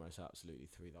mean, we almost absolutely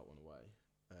threw that one away.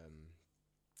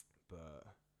 But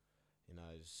you know,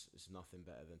 it's nothing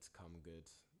better than to come good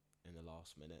in the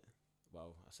last minute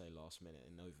well, I say last minute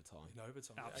in overtime. In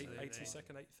overtime. Absolutely.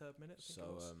 82nd, 83rd minute, I think it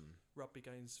So was. Rugby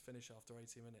games finish after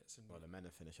 80 minutes. And well, the men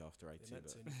are finish after they 80, meant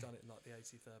but to, and you've done it in like the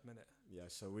 83rd minute. yeah.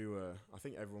 So we were. I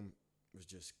think everyone was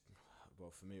just.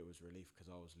 Well, for me, it was relief because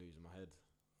I was losing my head.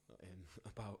 In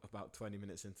about 20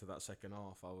 minutes into that second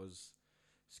half, I was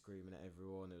screaming at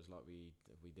everyone. It was like we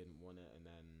didn't want it, and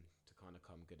then to kind of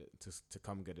come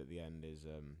good at the end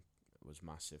was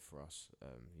massive for us.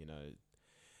 You know,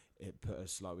 it put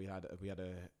us like we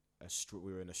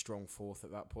were in a strong fourth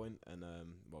at that point, and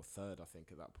third I think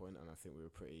at that point, and I think we were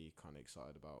pretty kind of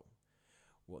excited about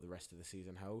what the rest of the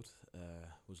season held.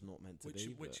 Was not meant to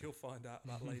be, Which you'll find out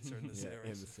about later in the yeah, series.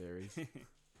 in the series.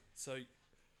 So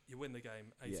you win the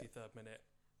game, 83rd minute.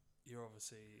 You're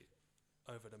obviously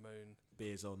over the moon.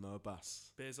 Beers on the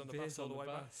bus. Beers on the bus all the way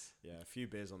back. Yeah, a few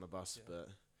beers on the bus, Yeah. but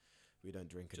we don't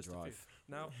drink and Just a few. drive.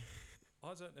 Now, I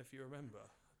don't know if you remember,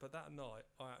 but that night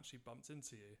I actually bumped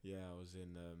into you Yeah, I was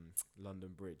in London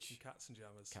in Bridge, Cats and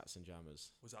Jammers. Cats and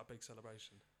Jammers. Was that a big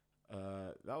celebration?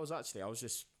 That was actually, I was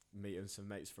just meeting some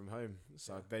mates from home,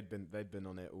 so Yeah. they'd been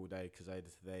on it all day because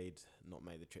they'd not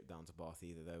made the trip down to Bath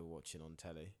either. They were watching on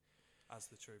telly. As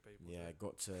the true people Yeah,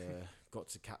 do. got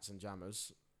to Cats and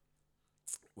Jammers.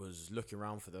 Was looking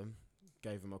around for them.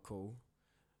 Gave them a call.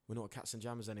 We're not at Cats and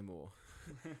Jammers anymore.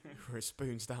 We're at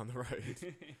Spoons down the road.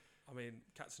 I mean,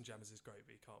 Cats and Jammers is great,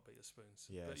 but you can't beat the Spoons.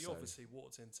 Yeah, but you so- obviously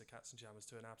walked into Cats and Jammers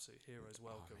to an absolute hero's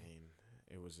welcome. I mean,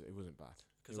 it wasn't bad.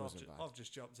 Because It wasn't bad. I've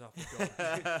just jumped up and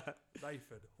gone,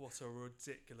 Nathan, what a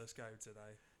ridiculous game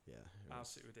today. Yeah, it was-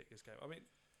 Absolutely ridiculous game. I mean,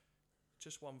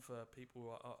 just one for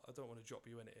people. I don't want to drop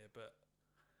you in it here, but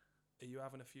are you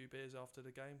having a few beers after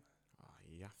the game?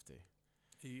 you have to.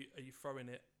 Are you throwing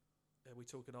it? Are we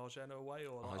talking Argena away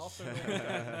or like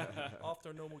Argena. after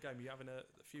a normal game? Are you having a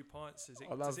few pints? Does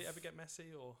I'll have- it ever get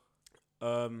messy or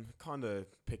Kind of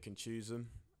pick and choose them.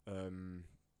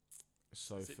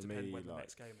 So does it for depend me, when the like,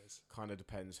 next game is? kind of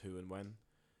depends who and when.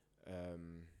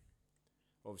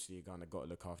 Obviously, you kind of got to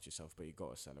look after yourself, but you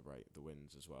got to celebrate the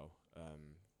wins as well.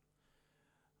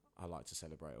 I like to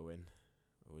celebrate a win.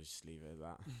 We'll just leave it at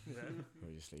that. Yeah.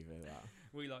 We'll just leave it at that.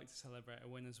 We like to celebrate a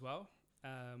win as well.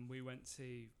 We went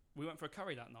for a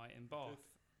curry that night in Bath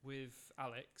with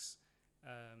Alex.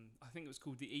 I think it was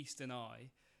called the Eastern Eye,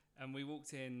 and we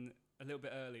walked in a little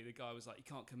bit early. The guy was like, "You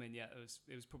can't come in yet."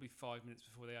 It was probably 5 minutes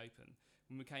before they opened.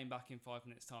 When we came back in 5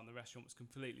 minutes' time, the restaurant was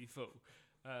completely full.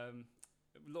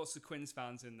 Lots of Quins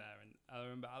fans in there, and I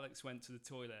remember Alex went to the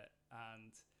toilet,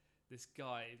 and this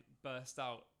guy burst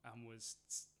out and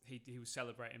he was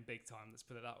celebrating big time. Let's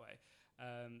put it that way.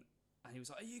 And he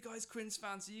was like, "Are you guys Quins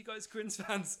fans? Are you guys Quins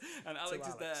fans?" And Alex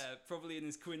is there, probably in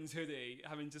his Quins hoodie,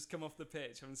 having just come off the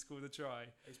pitch, having scored a try.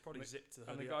 He's probably zipped the And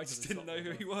the hoodie guy up to just the didn't top know who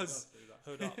of he the was.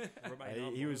 hood up,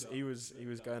 remain He up.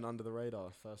 was going under the radar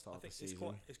first half I of the think it's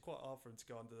season. quite hard for him to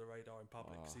go under the radar in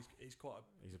public because he's quite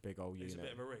He's a big old he's a unit.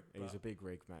 bit of a rig. He's but a big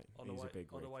rig, mate. on He's the way, a big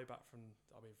on rig. the way back from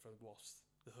Wasps,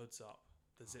 the hood's up,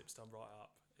 the zip's done right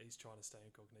up. He's trying to stay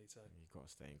incognito. You've got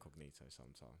to stay incognito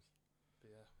sometimes.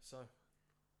 But yeah, so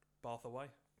Bath away.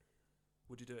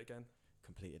 Would you do it again?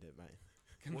 Completed it, mate.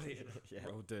 Completed. Yeah,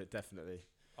 we'll do it definitely.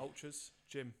 Ultras,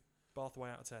 Jim, Bath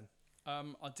away out of 10.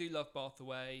 I do love Bath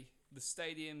away. The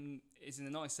stadium is in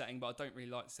a nice setting, but I don't really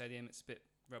like the stadium. It's a bit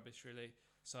rubbish, really.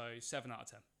 So 7 out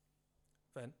of 10.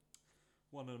 Then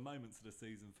One of the moments of the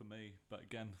season for me, but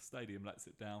again, stadium lets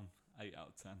it down. 8 out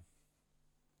of 10.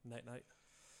 Nate,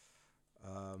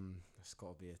 It's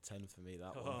got to be a 10 for me,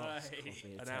 that Oh, one. It's hey. gotta be a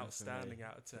 10 an for outstanding me.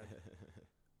 out of 10.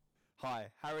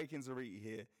 Hi, Harry Kinzariti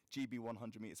here, GB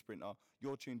 100 meter sprinter.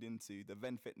 You're tuned into the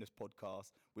Ven Fitness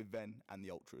podcast with Ven and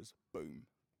the Ultras. Boom.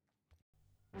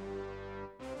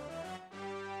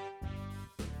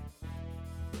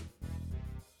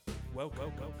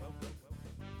 Welcome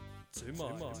to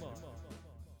my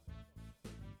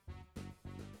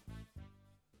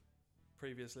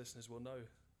previous listeners will know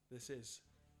this is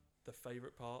the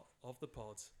favourite part of the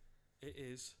pod. It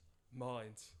is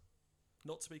Mind.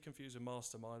 Not to be confused with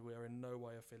Mastermind. We are in no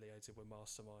way affiliated with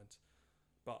Mastermind,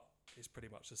 but it's pretty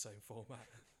much the same format.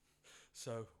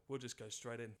 So we'll just go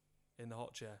straight in the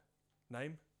hot chair.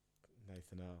 Name?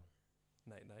 Nathan Earl.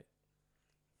 Nate. Nate.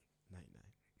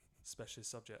 Specialist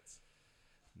subjects.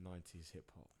 90s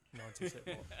hip hop. 90s hip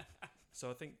hop. So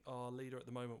I think our leader at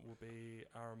the moment will be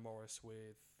Aaron Morris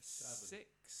with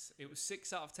 6. It was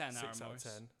 6 out of 10. 6 Aaron out Morris.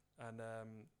 of 10. And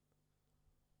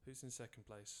who's in second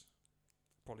place?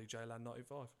 Probably Jaylan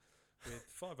 95 with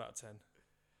 5 out of 10.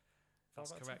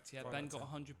 That's 5 out of correct. 10? Yeah, 5 Ben out of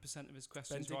got 10. 100% of his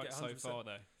questions did right get so 100%. far,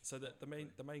 though. So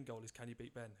the main goal is, can you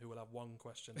beat Ben, who will have one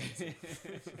question answered.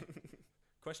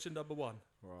 Question number 1.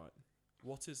 Right.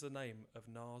 What is the name of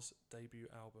Nas' debut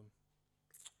album?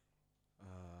 I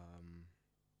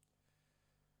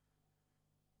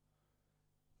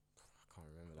can't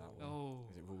remember that one. Oh.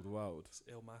 Is it Rule the World? It's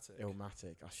Illmatic.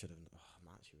 Illmatic. I should have. Oh, I'm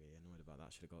actually really annoyed about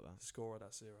that. Should have got that. The score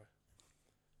at 0.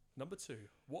 Number 2.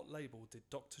 What label did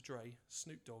Dr. Dre,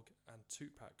 Snoop Dogg, and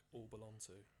Tupac all belong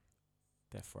to?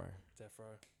 Death Row. Death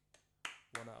Row.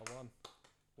 1 out of 1.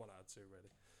 1 out of 2, really.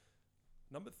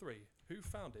 Number 3. Who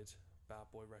founded Bad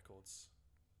Boy Records?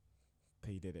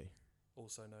 P Diddy.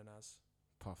 Also known as.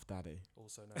 Puff Daddy.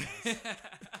 Also known as.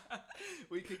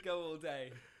 We could go all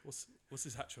day. What's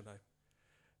his actual name?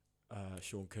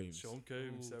 Sean Combs. Sean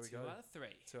Combs. There we go. 2 out of 3.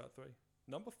 2 out of 3.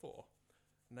 Number 4.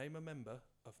 Name a member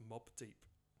of Mobb Deep.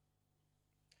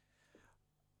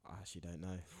 I actually don't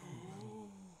know.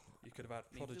 You could have had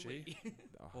Neither Prodigy. we.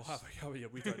 Or have we? Oh, yeah,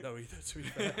 we don't know either, to be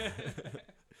fair.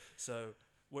 So,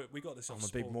 we got this I'm off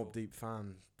a big Sporkle. Mobb Deep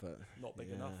fan, but Not big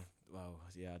yeah, enough. Well,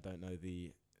 yeah, I don't know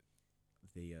the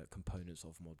components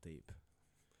of Mobb Deep.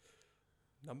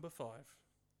 Number 5.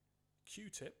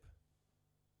 Q-Tip,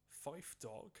 Fife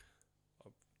Dog,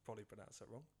 I'll probably pronounce that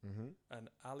wrong, Mm-hmm. and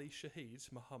Ali Shaheed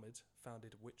Muhammad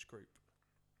founded which group?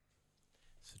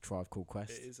 It's a Tribe Called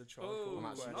Quest. It is a Tribe Oh, Called I'm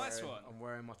actually Quest. nice wearing, one. I'm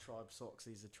wearing my Tribe socks.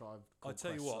 These are Tribe I Called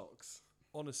tell you Quest what, socks.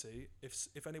 Honestly,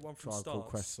 if anyone from Tribe Called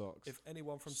Quest Stance, socks. if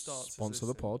anyone from Stance Sponsor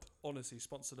the pod. honestly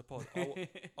sponsor the pod.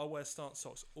 I wear Stance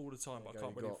socks all the time, but I There you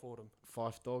can't go, really you got- afford them.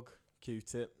 Fife Dog,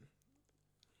 Q-Tip.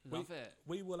 Love it.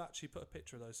 We will actually put a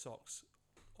picture of those socks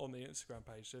on the Instagram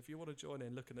page. So if you want to join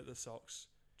in looking at the socks,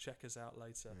 check us out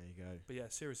later. There you go. But yeah,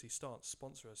 seriously, Stance,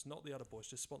 sponsor us. Not the other boys,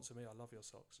 just sponsor me. I love your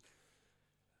socks.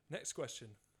 Next question.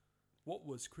 What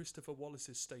was Christopher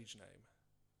Wallace's stage name?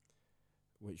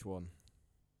 Which one?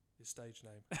 His stage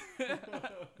name.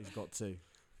 He's got two.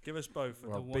 Give us both.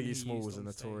 Well, one he Biggie Smalls used and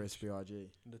on Notorious stage. B.I.G.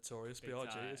 Notorious Big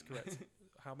B.I.G. is time. correct.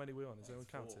 How many are we on? Is anyone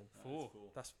counting? 4.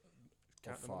 That's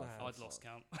count them on the five. hand. I'd lost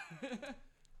count.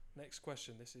 Next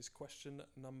question. This is question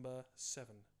number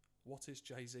 7. What is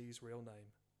Jay-Z's real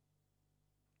name?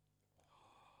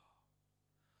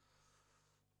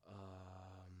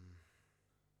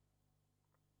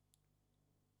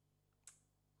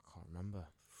 Can't remember.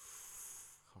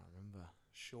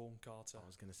 Sean Carter. I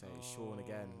was going to say it's Sean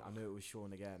again. I knew it was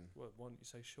Sean again. Well, why don't you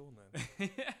say Sean then?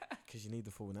 Because you need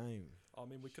the full name. I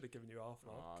mean, we could have given you half an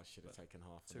hour. I should have taken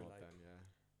half too an hour late. then,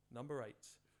 yeah. Number 8.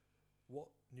 What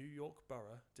New York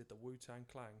borough did the Wu-Tang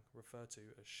Clan refer to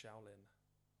as Shaolin?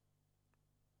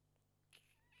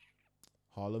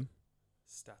 Harlem.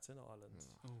 Staten Island.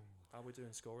 Oh. How are we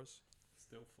doing, scorers?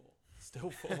 Still 4.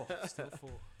 Still 4. Still 4.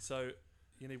 So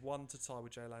you need 1 to tie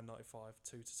with J-Land 95,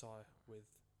 2 to tie with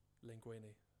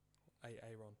Linguini,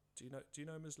 Aaron. Do you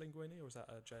know him as Linguini, or is that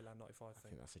a J-Land 95 I thing?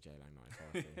 think that's a J-Lang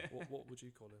 95 thing. What would you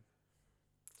call him?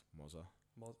 Mozza.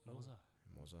 Mozza, like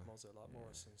Yeah,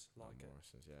 Morrison's, like it.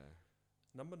 Morrison's, yeah.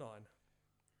 Number 9.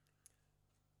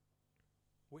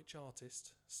 Which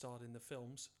artist starred in the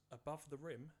films Above the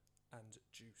Rim and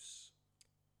Juice?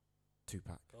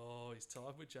 Tupac. Oh, he's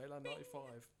tied with J-Land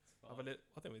 95. I think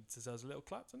it deserves a little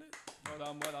clap, doesn't it?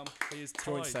 Well done. He is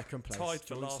Joint tied, second place. tied for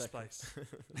Joint last second. place.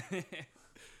 And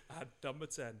number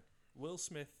 10, Will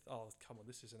Smith. Oh, come on,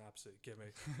 this is an absolute gimme.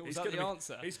 Was He's that gonna the be-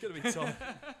 answer? He's going to be tied.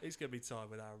 He's going to be tied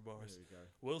with Aaron Morris. There we go.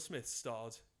 Will Smith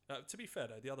starred. To be fair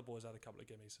though, the other boys had a couple of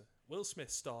gimmies. Will Smith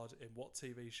starred in what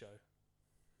TV show?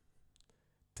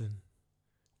 Dun,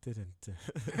 dun, dun, dun.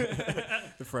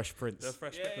 The Fresh Prince. The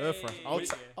Fresh. Yay. The Fresh. We-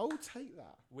 I'll take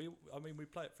that. We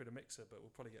play it through the mixer, but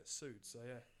we'll probably get sued. So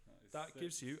yeah, is that 6.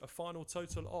 gives you a final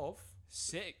total of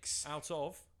 6. out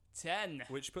of, 10.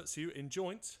 which puts you in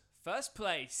joint First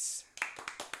place.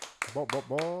 Bo, bo,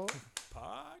 bo.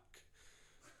 pack.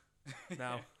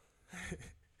 Now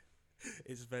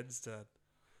it's Ven's turn.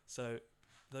 So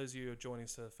those of you who are joining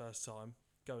us for the first time,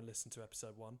 go and listen to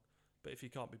episode 1. But if you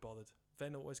can't be bothered,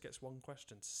 Ven always gets one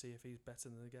question to see if he's better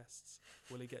than the guests.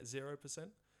 Will he get 0%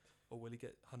 or will he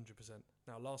get 100%?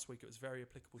 Now last week it was very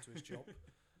applicable to his job,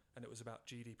 and it was about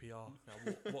GDPR.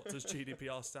 Now what does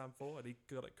GDPR stand for? And he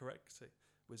got it correct. It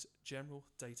was General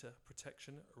Data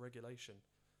Protection Regulation.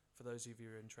 For those of you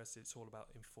who are interested, it's all about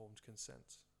informed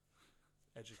consent.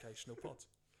 Educational pod.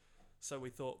 So we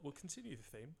thought we'll continue the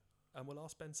theme and we'll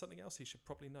ask Ben something else he should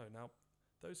probably know. Now,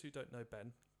 those who don't know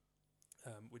Ben,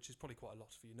 which is probably quite a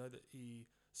lot of you, know that he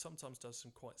sometimes does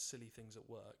some quite silly things at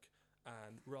work,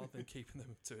 and rather than keeping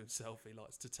them to himself, he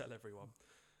likes to tell everyone.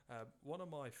 One of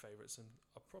my favourites, and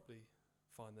I probably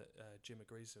find that Jim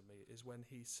agrees with me, is when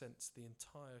he sent the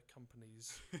entire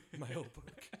company's mail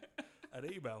book an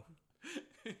email.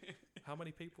 How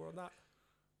many people were on that?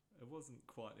 It wasn't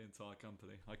quite the entire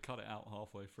company. I cut it out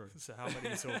halfway through. So how many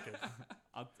are you talking?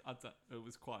 It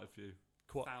was quite a few.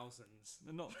 Quite Thousands.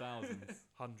 Not thousands.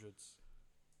 hundreds.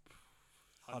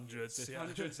 Hundreds, yeah.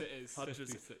 Hundreds it is. Hundreds.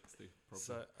 50, 60, probably.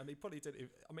 So, and he probably did.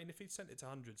 I mean, if he'd sent it to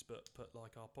hundreds, but put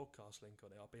like our podcast link on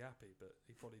it, I'd be happy. But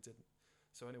he probably didn't.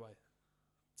 So anyway,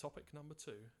 topic number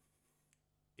 2: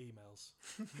 emails.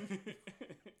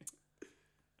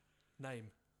 Name.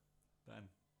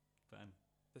 Ben.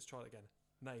 Let's try it again.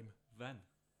 Name. Ven.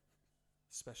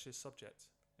 Specialist subject.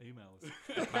 Emails.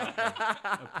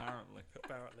 Apparently.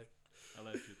 Apparently.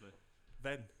 Allegedly.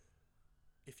 Then,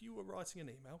 if you were writing an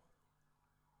email,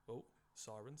 oh,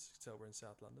 sirens, you can tell we're in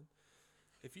South London.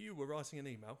 If you were writing an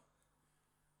email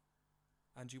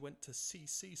and you went to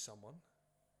CC someone,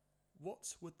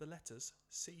 what would the letters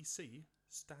CC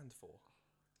stand for?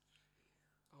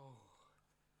 Oh,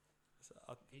 So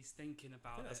I he's thinking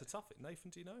about think it. that's a tough one.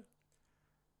 Nathan, do you know?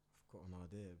 I've got an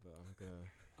idea, but I'm gonna.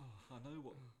 Oh, I know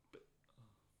what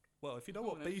Well, if you know Go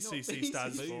what on then, not BCC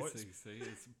stands for, it's BCC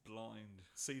is. Blind.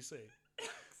 CC.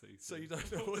 CC. So you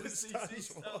don't know what it stands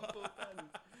for.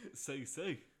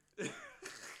 CC.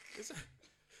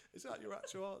 Is that your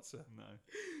actual answer? No.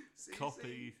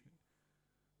 Copy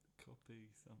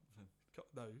something.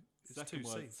 No, it's Second 2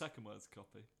 word. C's. Second word's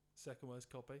copy. Second word's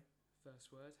copy.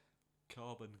 First word.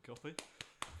 Carbon copy.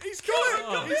 He's got it!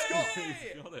 Oh, He's got it!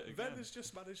 he's got it Ben again. has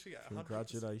just managed to get 100%.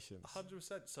 Congratulations.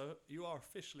 100%. So you are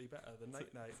officially better than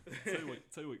Nate.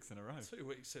 2 weeks in a row. 2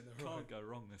 weeks in a row. Can't go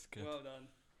wrong, this kid. Well done.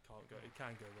 Can't go. It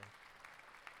can go wrong.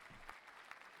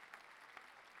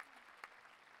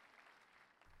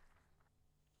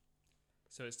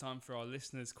 So it's time for our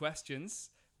listeners' questions.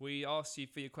 We asked you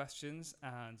for your questions,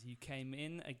 and you came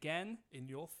in again In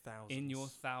your thousands. in your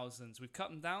thousands. We've cut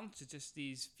them down to just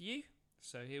these few.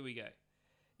 So here we go.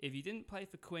 If you didn't play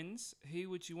for Quins, who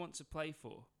would you want to play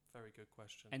for? Very good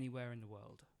question. Anywhere in the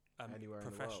world. Anywhere in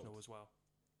the professional world. as well.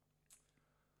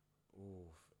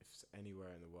 Oh, if it's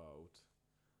anywhere in the world,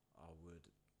 I would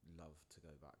love to go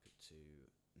back to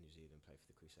New Zealand, play for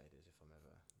the Crusaders if I'm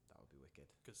ever. That would be wicked.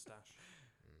 Good stash.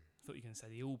 I thought you were going to say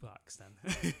the All Blacks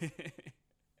then.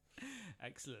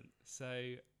 Excellent.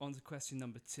 So on to question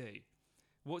number 2.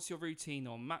 What's your routine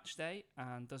on match day,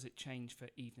 and does it change for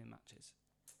evening matches?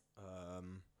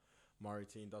 My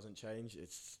routine doesn't change.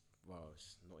 It's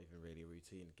not even really a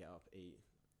routine. Get up,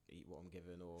 eat what I'm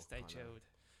given, or Stay kinda- chilled.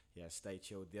 Yeah, stay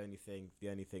chilled. The only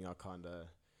thing I kind of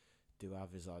do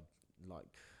have is I like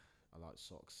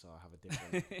socks, so I have a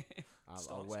different. I'll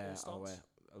Stance, wear all stance?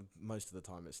 most of the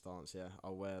time it's stance. Yeah,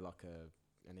 I'll wear like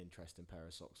an interesting pair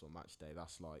of socks on match day.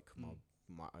 That's like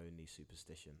my only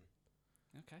superstition.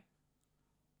 Okay.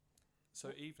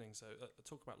 So evenings, so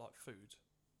talk about like food.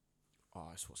 Oh,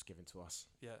 it's what's given to us.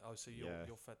 Yeah. Oh, so you're Yeah.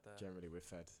 you're fed there. Generally, we're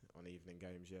fed on evening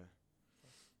games. Yeah.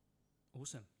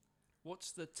 Awesome.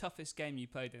 What's the toughest game you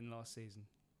played in last season?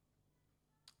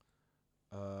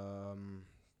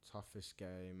 Toughest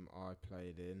game I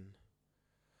played in,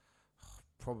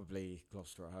 probably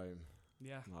Gloucester at home.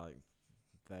 Yeah. Like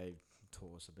they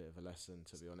taught us a bit of a lesson,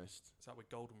 to be honest. Is that with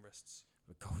golden wrists?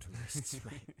 With golden wrists,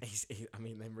 mate. I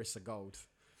mean, them wrists are gold.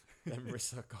 Them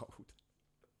wrists are gold.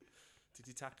 Did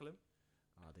you tackle him?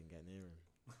 I didn't get near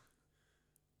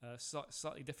him.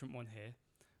 Slightly different one here.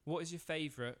 What is your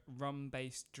favourite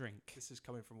rum-based drink? This is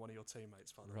coming from one of your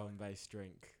teammates, by the way. Rum-based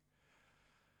drink.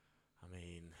 I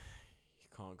mean, you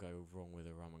can't go wrong with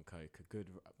a rum and coke.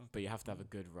 But you have to have a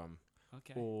good rum,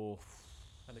 Okay. or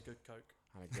And a good Coke.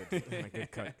 and a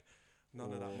good coke.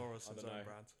 None of that Or, Morrison's I don't own know.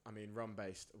 brand. I mean,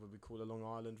 rum-based. Would we call a Long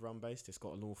Island rum-based? It's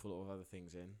got an awful lot of other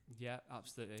things in. Yeah,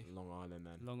 absolutely. Long Island,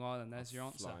 then. Long Island, there's your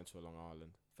answer. Flying to a Long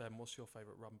Island. Ven, what's your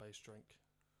favourite rum-based drink?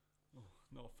 Oh,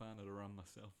 not a fan of the rum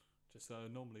myself. So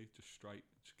normally just straight,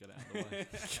 just get it out of the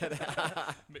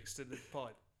way. Mixed in the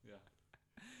pint. Yeah,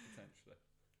 potentially.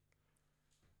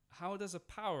 How does a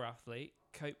power athlete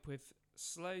cope with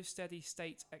slow, steady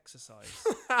state exercise?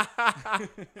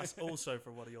 That's also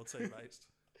from one of your teammates.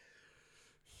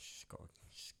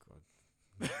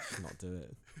 Just not do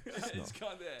it. It's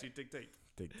kind of Do you dig deep?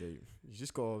 Dig deep. You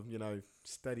just got to,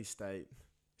 steady state.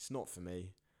 It's not for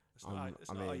me. It's not,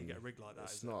 how you mean, get a rig like that,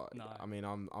 It's is not. No. I mean,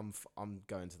 I'm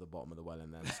going to the bottom of the well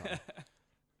and then some.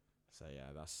 So yeah,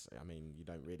 that's. I mean, you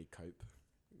don't really cope.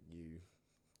 You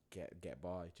get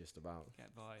by just about.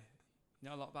 Get by. You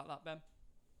know a lot about that, Ben?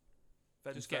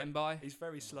 Ven's Just getting by? He's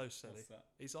very slow, silly. What's that?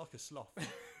 He's like a sloth.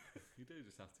 You do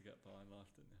just have to get by in life,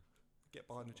 don't you? Get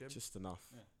behind the gym. Just enough.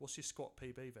 Yeah. What's your squat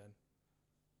PB, Ven?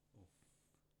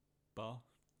 Bar.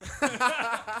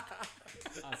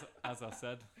 as I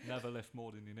said, never lift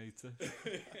more than you need to.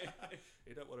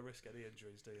 You don't want to risk any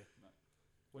injuries, do you? No.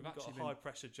 When We've you've got actually a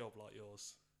high-pressure job like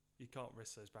yours, you can't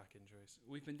risk those back injuries.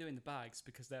 We've been doing the bags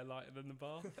because they're lighter than the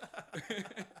bar.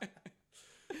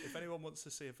 If anyone wants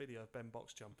to see a video of Ben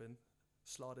box jumping,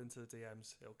 slide into the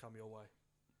DMs. It'll come your way.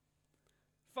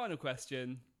 Final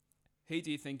question. Who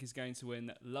do you think is going to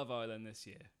win Love Island this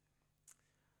year?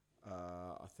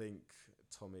 I think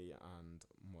Tommy and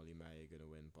Molly May are going to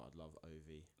win, but I'd love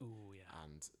Ovi Oh, yeah.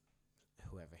 and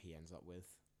whoever he ends up with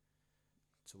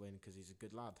to win because he's a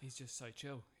good lad. He's just so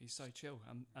chill. He's so chill.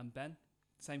 And Ben,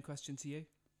 same question to you.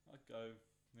 I'd go,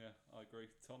 yeah, I agree.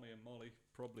 Tommy and Molly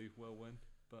probably will win,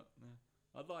 but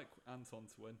yeah. I'd like Anton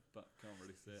to win, but can't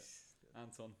really see it.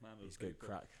 Anton, man of He's the good people.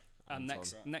 crack. And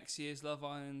Anton. next year's Love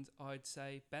Island, I'd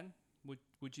say, Ben,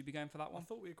 would you be going for that I one?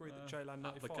 thought we agreed that J-Land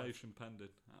 95. Application pending.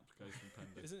 Application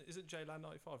pending. Isn't J-Land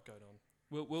 95 going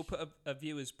on? We'll put a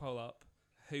viewers poll up.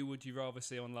 Who would you rather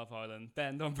see on Love Island,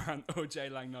 Ben Donbrandt or J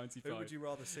Lang 95? Who would you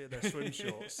rather see in their swim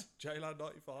shorts? J-Land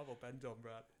 95 or Ben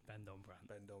Donbrandt? Ben Donbrandt.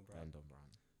 Ben Donbrandt. And on Brown.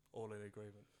 All in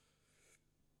agreement.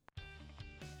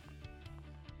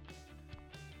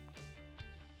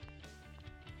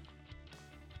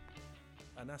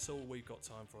 And that's all we've got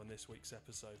time for on this week's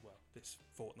episode. Well, this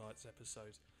fortnight's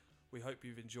episode. We hope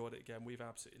you've enjoyed it again. We've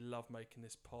absolutely loved making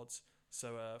this pod.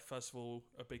 So, first of all,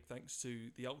 a big thanks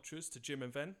to the Ultras, to Jim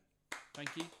and Ven.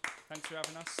 Thank you. Thanks for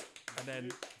having us. And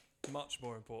then, much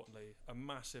more importantly, a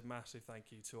massive, massive thank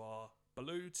you to our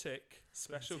blue tick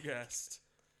special guest,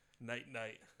 Nate.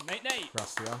 Nate.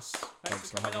 Gracias. Thanks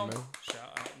for for coming having on. me.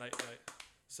 Shout out, Nate.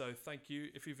 So thank you.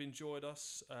 If you've enjoyed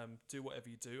us, do whatever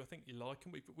you do. I think you like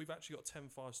them. We've actually got 10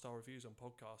 5-star reviews on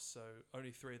podcasts, so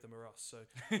only 3 of them are us. So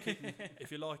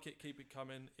if you like it, keep it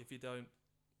coming. If you don't,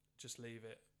 just leave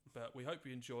it. But we hope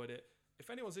you enjoyed it. If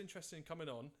anyone's interested in coming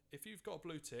on, if you've got a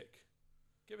blue tick,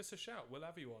 give us a shout. We'll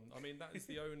have you on. I mean, that is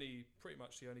pretty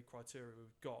much the only criteria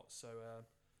we've got. So,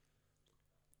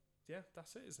 yeah,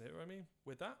 that's it, isn't it? I mean,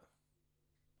 with that,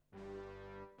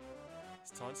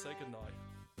 it's time to say goodnight.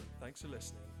 Thanks for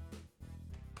listening.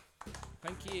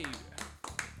 Thank you.